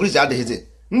bụzi na security adịghịzi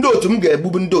ndị otu m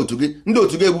ga-egbugbu ndị otu gị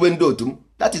egbugbe ndị otu m.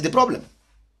 That is the problem.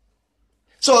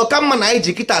 So ka mma na anyị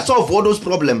ji kịta solve all those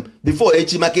problem before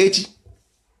echi maka echi.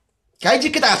 Ka anyị ji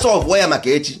kịta solve ya maka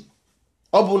echi.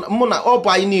 Ọ bụ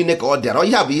anyị niile ka ọ dịara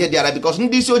ihe a bụ ihe dịara because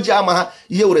ndị isi ojii ama ha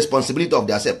ihe wụ responsibility of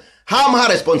their self. Ha ama ha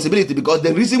responsibility because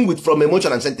they reason with from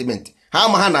emotion and sentiment. Ha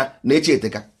ama ha na echi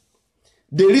eteka.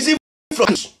 They reason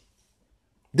from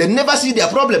they never see their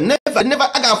problem.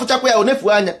 Never a ga-afụchakwa ya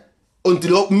onefu anya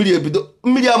until mmiri ebido.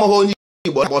 Mmiri amaghị onye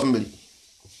Igbo akpọ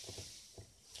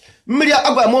mmiri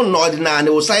agwa m n'ọdịnala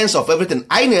wụ science of everything.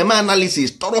 Anyị na-eme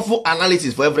analysis, thorough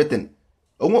analysis for everything.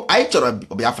 Anyị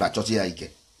chọrọ Biafra chọta ya ike.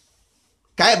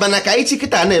 Bana ka anyị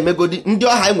chikịta na-emegodi ndị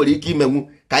ọha anyị nwere ike imenwu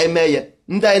ka anyị mee ya.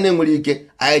 Ndị anyị na-enwere ike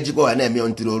anyị jikwa ha na-eme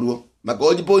ntiri oruo maka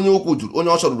ojibe onye ukwu juru onye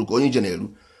ọsọ ruru ka onye ije na-eru.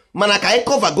 Mana ka anyị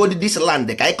cover godi this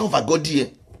land ka anyị cover godi ya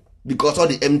because ọ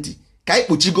dị empty. Ka anyị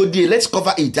kpuchi godi let's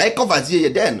cover it. Anyị coverzie ya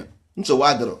then nsogbu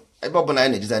adịrọ ebe ọ bụla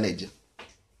anyị na-eje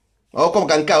ọkọ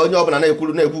ka nke onye ọbụla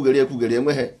na-ekwugeri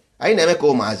enweghị anyị na-eme ka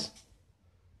ụmụazị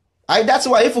anyị. That's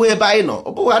why ifu ebe anyị nọ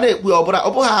ọ bụghị na-ekwu ọbụla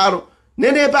ọ bụghị arụ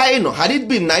nene ebe anyị nọ had it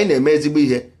been na anyị na-eme ezigbo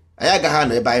ihe anyị agaghị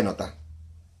anọ ebe anyị nọta.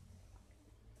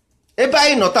 Ebe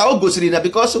anyị nọta o gosiri na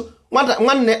because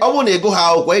nwanne ọ bụrụ na ego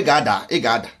ha akwụkwọ ị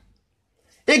ga-ada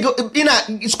ị na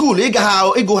skuul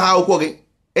ịgụ ha akwụkwọ gị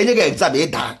enye gị exam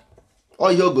ịda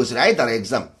ọ ihe o gosiri anyị dara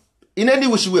exam in any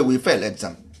which way we fail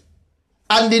exam.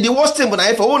 And the worst thing when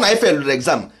I failed the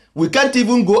exam, we can't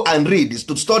even go and read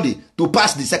to study to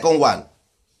pass the second one.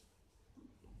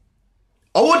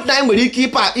 Or what time will you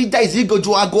keep it go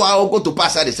to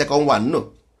pass the second one?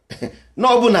 No.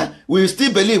 No, we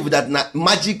still believe that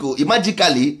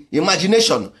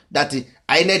imagination that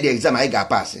I need the exam I got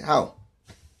pass. How?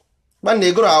 When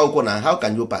they go out, how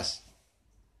can you pass?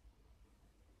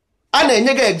 And a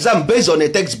nigga exam based on a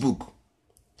textbook.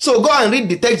 So go and read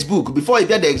the textbook before you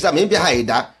get the exam. Maybe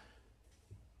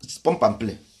pump and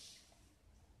play.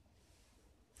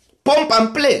 Pump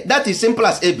and play. That is simple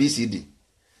as ABCD.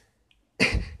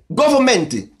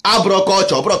 Government, abro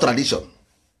culture, abro tradition.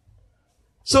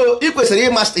 So you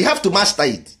have to master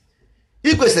it.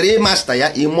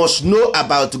 You must know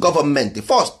about government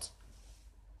first.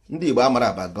 Ndị Igbo amara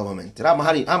about government.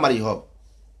 Amara ihe.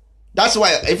 That's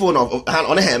why everyone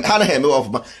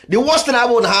the worst thing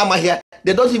about Hama here,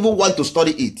 they don't even want to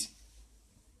study it.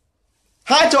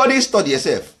 How to already study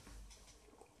yourself?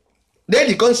 Then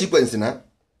the consequence now.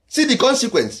 See the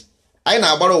consequence. I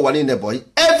na agbara ụwa niile boy.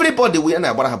 Everybody we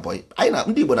na agbara ha boy. I na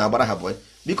ndị Igbo na agbara ha boy.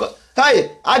 Because hey,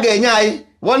 a ga-enye anyị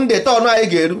one day turn anyị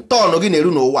ga-eru, turn gị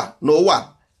na-eru n'ụwa.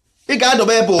 Ị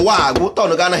ga-adobe ebe ụwa agwụ,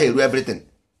 turn gị anaghị eru everything.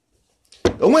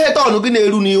 Onweghị turn gị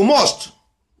na-eru you must.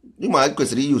 You might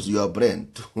use your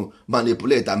brain to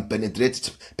manipulate and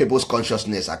penetrate people's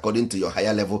consciousness according to your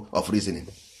higher level of reasoning.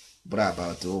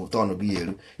 Bravo, turn gị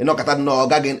elu. Ịnọkọta na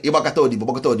ọgaghị ịgbakọta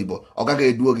odibo ọgaghị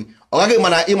eduo gị. Ọgaghị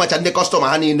mana ịmacha ndị kọstọma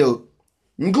ha niile o.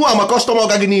 Ngụwa ma kọstọma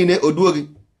ọgaghị niile oduo gị.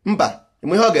 Mba,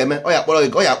 ime ihe ọ ga-eme ọ ya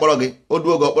kpọrọ gị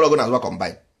oduo gị ọkpọrọ gị na nzụwa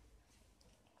combine.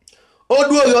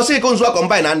 Oduo gị ọsị ịkụ nzụwa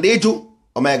combine na ndị ịjụ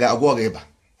omega ọgwụọ gị ịba.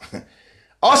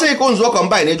 Ọsị ịkụ nzụwa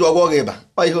combine ịjụ ọgwụọ gị ịba.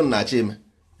 Ọ ihe unu na-achọ ime.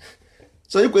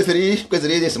 So you kwesịrị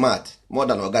ịdị smart more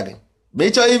than ọga gị. ma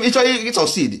ịchọ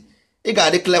succeed ị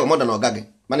ga-adị clever more than ọga gị,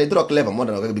 mana ịdịrọ clever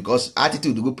more than ọga gị because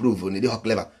attitude go prove na ịdịghọ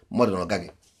clever more than ọga gị.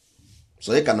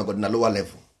 So ị ka nọgod na lower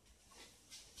level,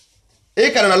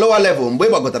 ị ka nọ na lower level. Mgbe ị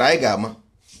gbagotara anyị ga-ama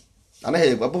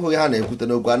anaghị abụghị ha na-ekwute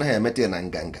n'okwu, anaghị emeta ya na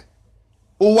nganga.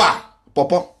 Ụwa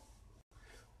pọpọ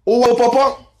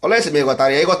olesi ma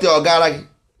ịghọtara ya, ịghọta ya ọ gaara gị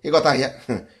ịghọta ya.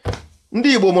 Ndị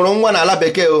Igbo mụrụ nwa n'ala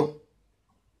bekee o,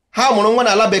 ha mụrụ nwa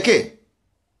n'ala bekee,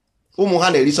 ụmụ ha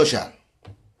na-eri social,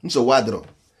 nsogbu adịrọ.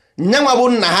 Nyanwa bụ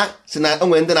nna ha si na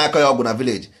onwe ndị na-akọ ya ọgwụ na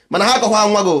village, mana ha akọkwa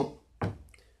nwa gị,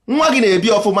 nwa gị na-ebi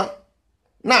ọfụma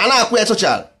na-akwụ ya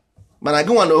social, mana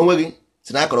gị nwa na onwe gị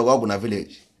si na akọrọ gị ọgwụ na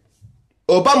village.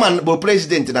 Obama bụ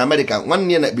president na America,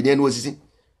 nwanne ya na-ebinye n'elu osisi.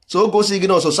 So o gosi gị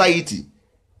na society,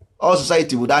 all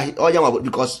society would onye nwa,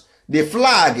 because the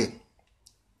flag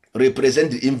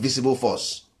represent the invisible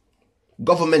force,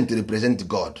 government represent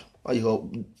God.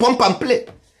 Pump and play.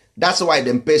 That's why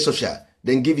they pay social,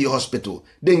 then give you hospital,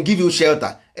 then give you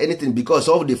shelter, anything, because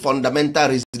of the fundamental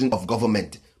reason of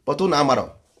government. But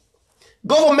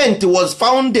government was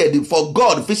founded for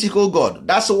God, physical God.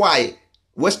 That's why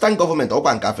Western government or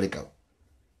Bank Africa.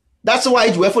 That's why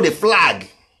you wear for the flag,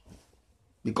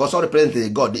 because all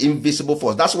represent God, the invisible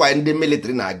force. That's why in the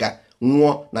military naga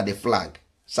war na the flag,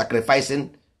 sacrificing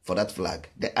for that flag.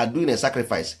 They are doing a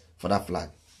sacrifice for that flag.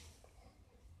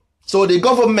 So the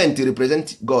government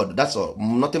represents God. That's all,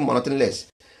 nothing more, nothing less.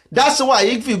 That's why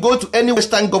if you go to any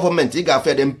Western government, you got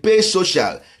them pay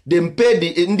social, them pay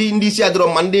the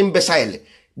imbecile,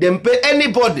 them pay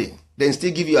anybody, then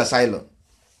still give you asylum.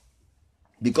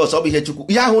 Because of ihe chukwu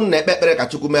ihe ahụ na-ekpekpere ka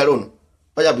chukwu mere unu,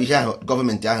 ọ bụ ihe ahụ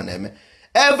gọọmenti ahụ na-eme.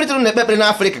 Everything na-ekpekpere na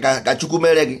Africa ka chukwu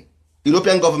mere gị,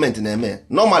 European government na-eme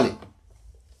normally.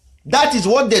 That is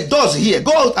what they does here.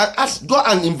 Go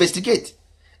and investigate.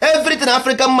 Everything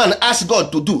African man asks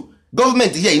God to do,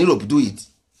 government here in Europe do it.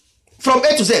 From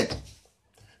A to Z.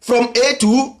 From A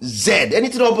to Z.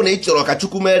 Anything open na ịchọrọ ka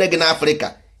chukwu mere gị na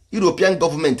Africa, European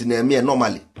government na-eme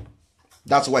normally.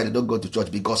 That's why they don't go to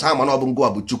church, because ha mana ọbụ ngwa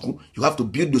bụ chukwu. You have to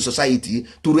build the society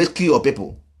to rescue your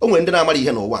people. Onwe ndị na-amara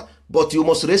ihe n'ụwa, but you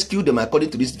must rescue them according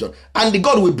to this John. And the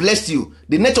God will bless you.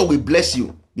 The nature will bless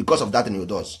you because of that in your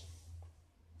doors.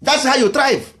 That's how you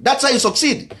thrive. That's how you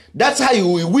succeed. That's how you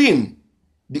will win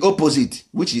the opposite,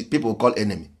 which people call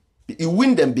enemy. You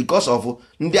win them because of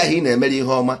ndị ahụ ị na-emere ihe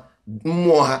ọma,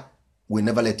 mmụọ ha will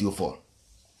never let you fall.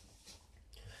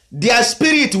 Their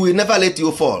spirit will never let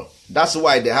you fall. That's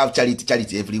why they have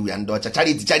charity everywhere. And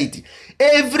charity.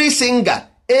 Every singer,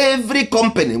 every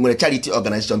company nwere charity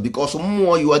organization, because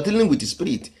mmụọ you are dealing with the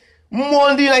spirit.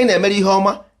 Mmụọ ndị na na-emere ihe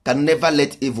ọma can never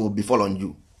let evil befall on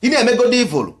you. Ị na-eme god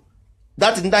evil,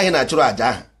 that ndị ahụ na-achụrụ aja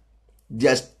ahụ,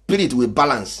 their spirit will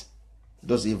balance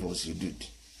those evils you did.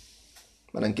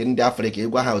 Mana nke ndị Africa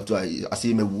ịgwa ha otu asị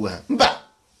imegbu ha, mba,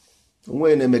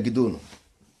 onwe na-emegide unu.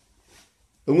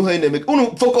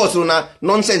 Unu focus na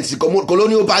nonsense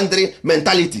colonial boundary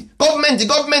mentality.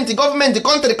 Government,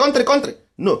 country.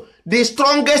 No, the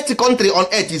strongest country on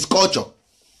earth is culture.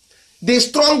 The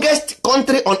strongest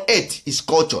country on earth is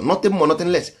culture, nothing more,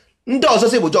 nothing less. Ndị ọzọ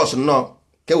sị bụ just nnọọ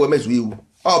ka ewe mezu iwu,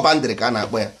 ọ boundary ka a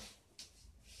na-akpọ ya.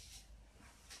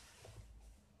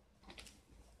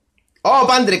 Ọ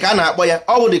boundary ka a na-akpọ ya,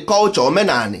 ọ bụ the culture,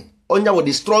 omenani. Onye bụ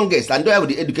the strongest, and onye bụ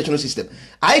the educational system.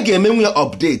 Anyị ga-eme ya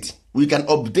update. We can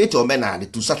update omenala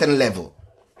to certain level.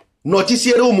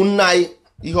 Nọchisiere ụmụnne anyị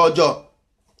ihe ọjọọ,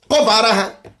 kọvara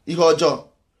ha ihe ọjọọ.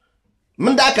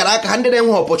 Ndị akara aka ha ndị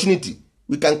na-enwe opportunity,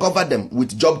 we can cover them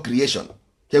with job creation.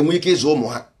 Ha nwee ike ịzụ ụmụ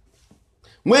ha,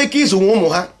 nwee ike ịzụ ụmụ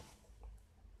ha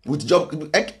with job.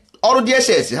 Ọrụ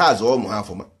DSS ha azụ ụmụ ha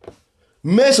ọfụma.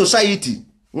 Mee society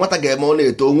nwata ga-eme ọ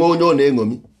na-eto onwe onye ọ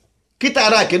na-eṅomi. Kịta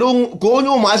ara kedu ka onye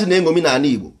ụmụazị na-eṅomi n'ala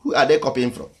Igbo? Who are they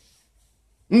copying from?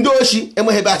 Ndị oshi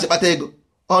enweghị ebe asị kpata ego,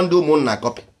 ọ ndị ụmụnna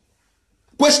copy.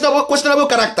 Questionable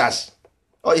characters.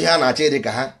 Ọ ihe a na-achọ ịdị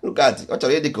ka ha. Look at, ọ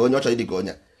chọrọ ịdị ka onye, ọ chọrọ ịdị ka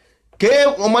onye. Ke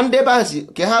ọma ndị ebe ahụ si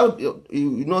ke ha,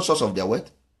 you know source of their wealth?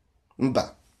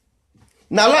 Mba.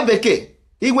 N'ala bekee,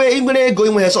 inwere ego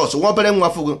inweghị source, nwa obere nwa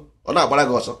fụgo ọ na-agbara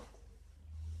gị ọsọ.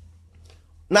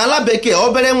 N'ala bekee,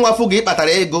 obere nwa fụgo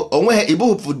ịkpatara ego, onweghị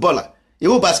ibu footballer,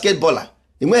 ibu basketballer,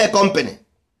 inweghị company,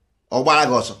 ọ gbara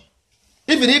gị ọsọ.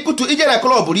 Even ikutu ije na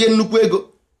club rie nnukwu ego,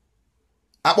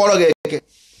 akpọrọ gị eke.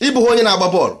 Ịbụ onye na-agba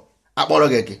bọọlụ, akpọrọ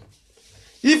gị eke.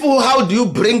 How do you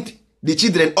bring the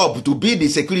children up to be the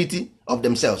security of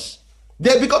themselves?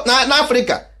 They because na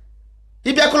Africa,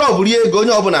 ịbịa club rie ego,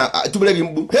 onye ọbụla tụbere gị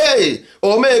mgbu. Hey,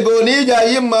 omego na ije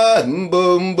anyị mma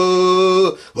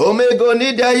mbombo, omego na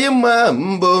ije anyị mma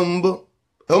mbombo,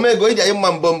 omego ije anyị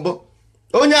mma mbombo.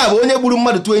 Onye a bụ onye gburu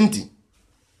mmadụ 20.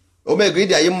 Omego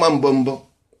ije anyị mma mbombo.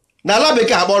 na ala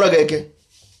bekee akpọrọ gị eke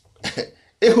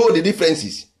ịhụ the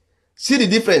differences, see the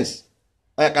difference.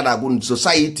 Onye ka na-agwụ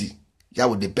society ya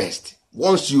with the best.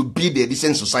 Once you build a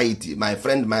decent society, my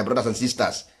friend, my brothers and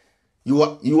sisters,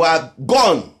 you are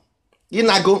gone. You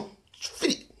na go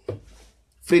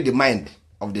free the mind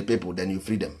of the people, then you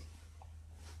free them.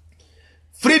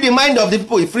 Free the mind of the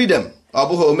people, you free them. Ọ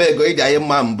bụghị omego iji anyị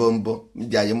mma mbombo,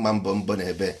 iji anyị mma mbombo na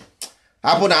ebe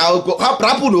hapụ na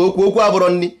okwu abụrụ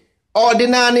nni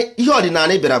ọdịnanị. Ihe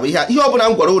ọdịnanị bịara bụ ihe ọbụla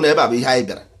m gwara unu ebe a bụ ihe anyị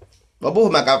bịara. Ọ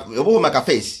bụghị maka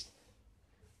face.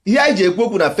 Ihe anyị ji ekwu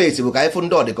okwu na face bụ ka anyị fụ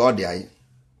ndị ọdị ka ọ dị anyị.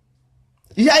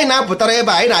 Ihe anyị na-apụtara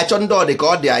ebe anyị na-achọ ndị ọdị ka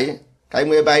ọ dị anyị, ka anyị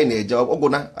nwee ebe anyị na-eje ọgwụ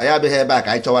na anyị abịaghị ebe a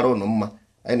ka anyị chọwara unu mma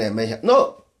anyị na-eme ihe.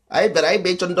 No, anyị bịara anyị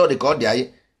bịa ịchọ ndị ọdị ka ọ dị anyị.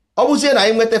 Ọ bụzie na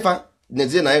anyị nweta fa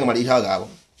n'ezie na anyị mara ihe ọ ga-abụ.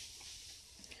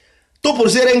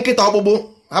 Tụpụrụziere nkịta ọkpụkpụ,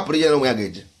 hapụrụ ihe na onwe ya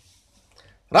ga-eji,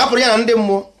 rapụrụ ya na ndị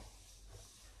mmụọ.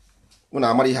 Mụ na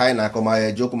amara ihe anyị na-akọ ma ya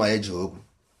eji okwu ma ya eji okwu.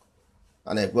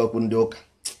 A na-ekwu okwu ndị ụka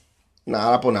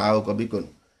na-arapụ na akụkọ. Biko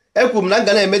ekwu m na m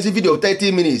ga na-emezi vidio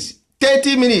 30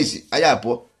 minutes anyị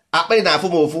apụọ akpịrị na afụ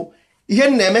m ụfụ. Ihe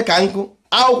m na-eme ka nkụ,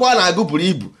 akwụkwọ a na-agụ buru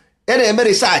ibu, a na-eme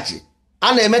risaachị,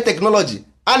 a na-eme teknọlọji,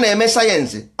 a na-eme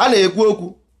sayensị, a na-ekwu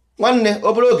okwu. Nwanne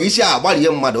obere oge isi agbarie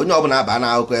mmadụ, onye ọbụla aba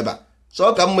na akụkọ ebe a.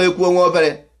 So ka mma ekwuo nwa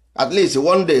obere, at least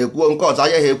one day ekwuo nke ọzọ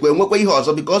anya ha ekwu enwekwa ihe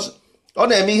ọzọ, because ọ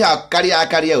na-eme ihe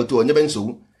akarịa otu onyebe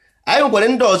nsogbu. Anyị nwekwara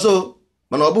ndị ọzọ,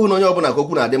 mana ọ bụghị na onye ọbụla ka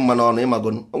okwu na-adị mma n'ọnụ.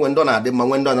 Ịmagonu onwe ndị ọ na-adị mma,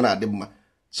 nwe ndị ọ na-adị mma.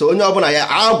 So onye ọbụla ya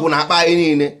agwụ na-akpa anyị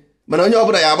niile, mana onye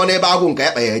ọbụla ya agba n'ebe agwụ nke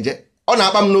ya kpa ya eje. Ọ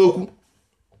na-akpa m n'okwu.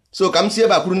 So ka m si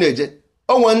ebe a kwuru na-eje,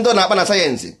 o nwee ndị ọ na-akpa na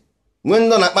sayensị, nwee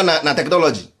ndị ọ na-akpa na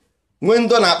teknọlọji, nwee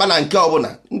ndị ọ na-akpa na nke ọbụla.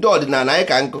 Ndị ọdịnala anyị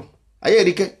ka nkụ, anyị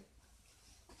erike.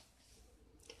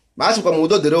 Ma a sịkwa m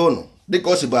udo dịrị ụnụ dịka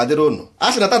o si bụ adịrị ụnụ.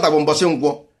 A sị na tata bụ mbọsị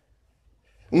nkwọ.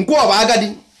 Nkwọ bụ agadi,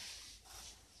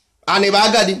 anị bụ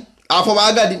agadi, afọ bụ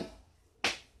agadi,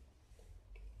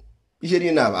 ihe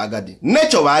niile bụ agadi,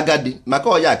 nature bụ agadi, maka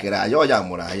ọya kere anyị, ọya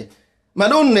mụrụ anyị.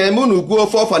 Mana unu na-eme unu gwuo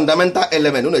 4 fundamental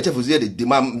element, unu echefuzie the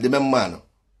main man,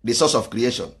 the source of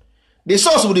creation. The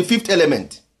source bụ the 5th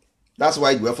element. That's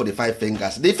why you were for the 5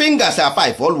 fingers. The fingers are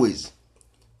 5 always.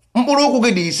 Mkpụrụ ụkwụ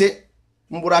gị dị 5,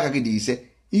 mkpụrụ aka gị dị 5.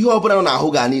 Ihe ọbụla nọ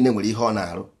n'ahụ gị niile nwere ihe ọ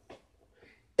na-arụ.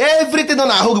 Everything nọ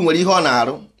n'ahụ gị nwere ihe ọ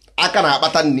na-arụ. Aka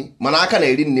na-akpata nri, mana aka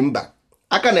na-eri nri mba.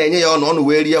 Aka na-enye ya ọnụ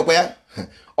wee riekwa ya.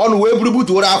 Ọnụ wee buru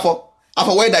butuoro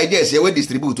afọ wee digest wee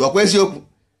distribute, ọkwa eziokwu.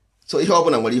 So ihe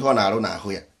ọbụla nwere ihe ọ na-arụ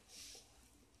n'ahụ ya.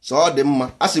 So ọ dị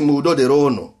mma. A sị m udo dịrị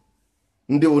ụnụ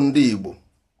ndị bụ ndị Igbo.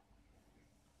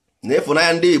 Na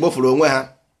ịfụnanya ndị Igbo fụrụ onwe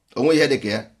ha, onwe ihe dị ka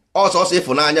ya. Ọsọsọ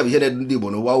ịfụnanya bụ ihe na-edu ndị Igbo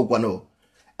n'ụwa akwụkwọ no.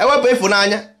 Ewepụ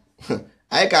ịfụnanya,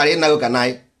 anyị karịa ịnago ka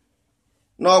anyị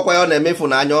n'ọkwa ya ọ na-eme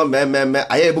ịfụnanya ọ mmemme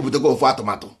anyị ebupụtago ofu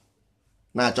atụmatụ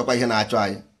na-achọkwa ihe na-achọ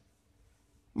anyị.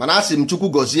 Mana asị m Chukwu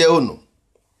gọzie unu,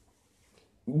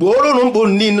 gbuoro unu mkpụ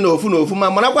niile n'ofu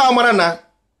ma marakwa amara na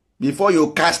before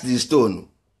you cast the stone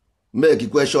make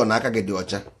question aka gị dị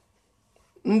ọcha.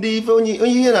 Ndị ife onye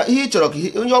ihe na ihe chọrọ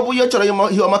ka onye ọ bụ ihe chọrọ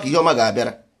ihe ọma ka ihe ọma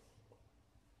ga-abịara,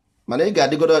 mana ị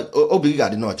ga-adịgodo obi gị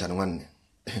ga-adị n'ọcha nwanne.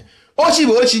 Ochi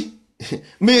bụ ochi.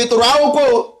 Ma ị tụrụ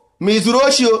akwụkwọ ma ị zuru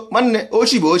ochi nwanne,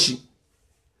 ochi bụ ochi.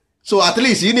 So at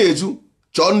least ị na-ezu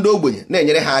chọọ ndị ogbenye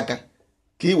na-enyere ha aka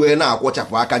ka ị wee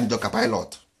na-akwụchapụ aka njọ ka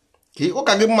pilot. Ka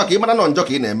ụka gị mma ka ị mara nọ njọ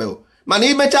ka ị na-eme mana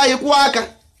imechaa ya kwụọ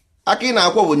aka ị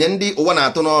na-akwọ bụ nye ndị ụwa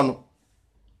na-atụ n'ọnụ.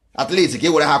 At least ka ị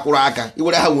were ha kwụrụ aka, ị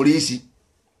were ha nwere isi.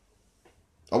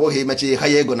 Ọ bụghị imechi ha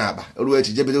ya ego n'akpa ruo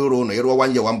echi jebido ụlọ ụlọ ịrụọ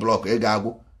 1 year 1 block ego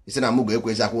agwụ. Isi na mụ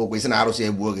ga-ekwezi akwụkwọ ụgwọ, isi na arụsị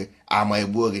egbuo gị, ama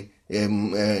egbuo gị,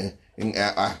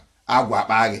 agwụ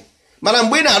akpa gị. Mana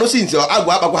mgbe ị na-arụsị ntị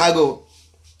agwụ akpakwa ha gị,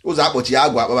 ụzọ akpọchi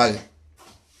agwụ akpaba gị.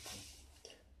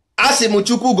 A sị m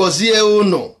Chukwu gọzie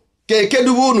unu, ka eke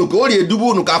dube unu, ka orie dube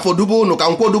unu, ka afọ dube unu, ka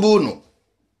nkwọ dube unu.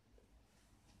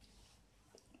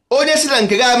 Onye si na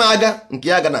nke ga ama aga nke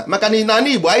ya gana, maka na n'ala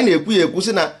Igbo anyị na-ekwu ya ekwu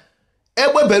si na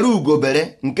egbe bere ugo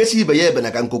bere nke si ibe ya ebe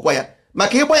na ka nkụkwa ya,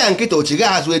 maka ịgba ya nkịta ochi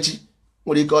ga azụ echi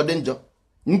nwere ike ọ dị njọ.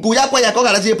 Nkụ ya kwa ya ka ọ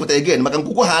garazi ịpụta again, maka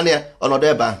nkwụkwọ ha anya ọnọdụ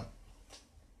ebe ahụ.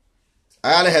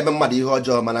 Anyị anaghị ebe mmadụ ihe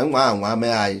ọjọọ, mana nwa ahụ nwa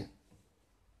mee anyị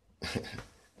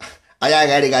anyị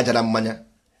agharịghị aja na mmanya.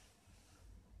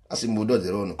 A sị m udo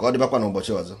dịrị ụnụ ka ọ dịbakwa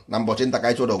n'ụbọchị ọzọ, na mbọchị nta ka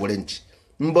anyị chụrụ were nchi.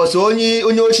 Mbọchị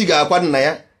onye ochi ga-akwa nna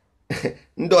ya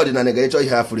ndị ọdịnala ga-echọ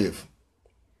ihe afụrụ efu,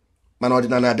 mana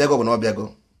ọdịnala abịago bụ na ọ bịago.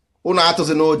 Ụnụ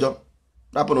atụzi n'ụjọ,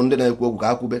 rapụnụ ndị na-ekwu okwu ka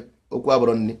ha kwube okwu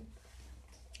abụrụ nni.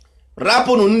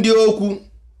 Rapụnụ ndị okwu,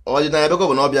 ọdịnala abịago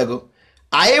bụ na ọ bịago.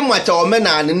 Anyị macha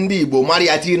omenala ndị Igbo mara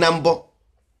ya tii na mbọ,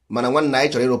 mana nwanne anyị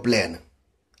chọrọ ịrụ plen,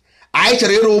 anyị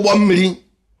chọrọ ịrụ ụgbọ mmiri,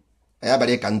 anyị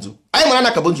abalị ka nzu anyị mara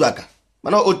na ka bụ nzu aka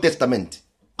mana Old Testament.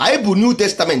 Anyị bụ New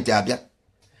Testament abịa.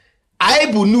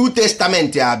 Anyị bụ New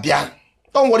Testament abịa.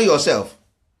 Don't worry yourself.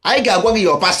 I ga-agwa gị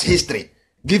your past history,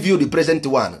 give you the present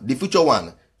one, the future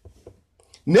one.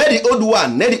 Need the old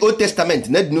one, need the Old Testament,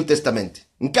 need the New Testament.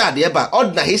 Nke a dị ebe a,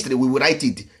 ordinary history we will write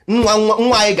it. Nwa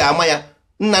anyị ga-ama ya,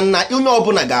 nna onye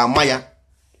ọbụla ga-ama ya.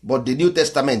 But the New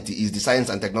Testament is the science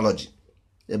and technology.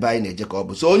 Ebe anyị na-eje ka ọ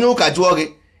bụ. So onye ụka jụọ gị,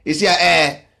 isi ya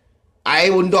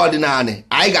anyị bụ ndị ọdịnala,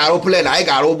 anyị ga-arụ plane, anyị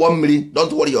ga-arụ ụgbọ mmiri,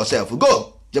 don't worry yourself.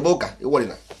 Go, jebe ụka, ịwọrị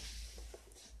na.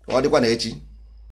 Ọ dịkwa na echi.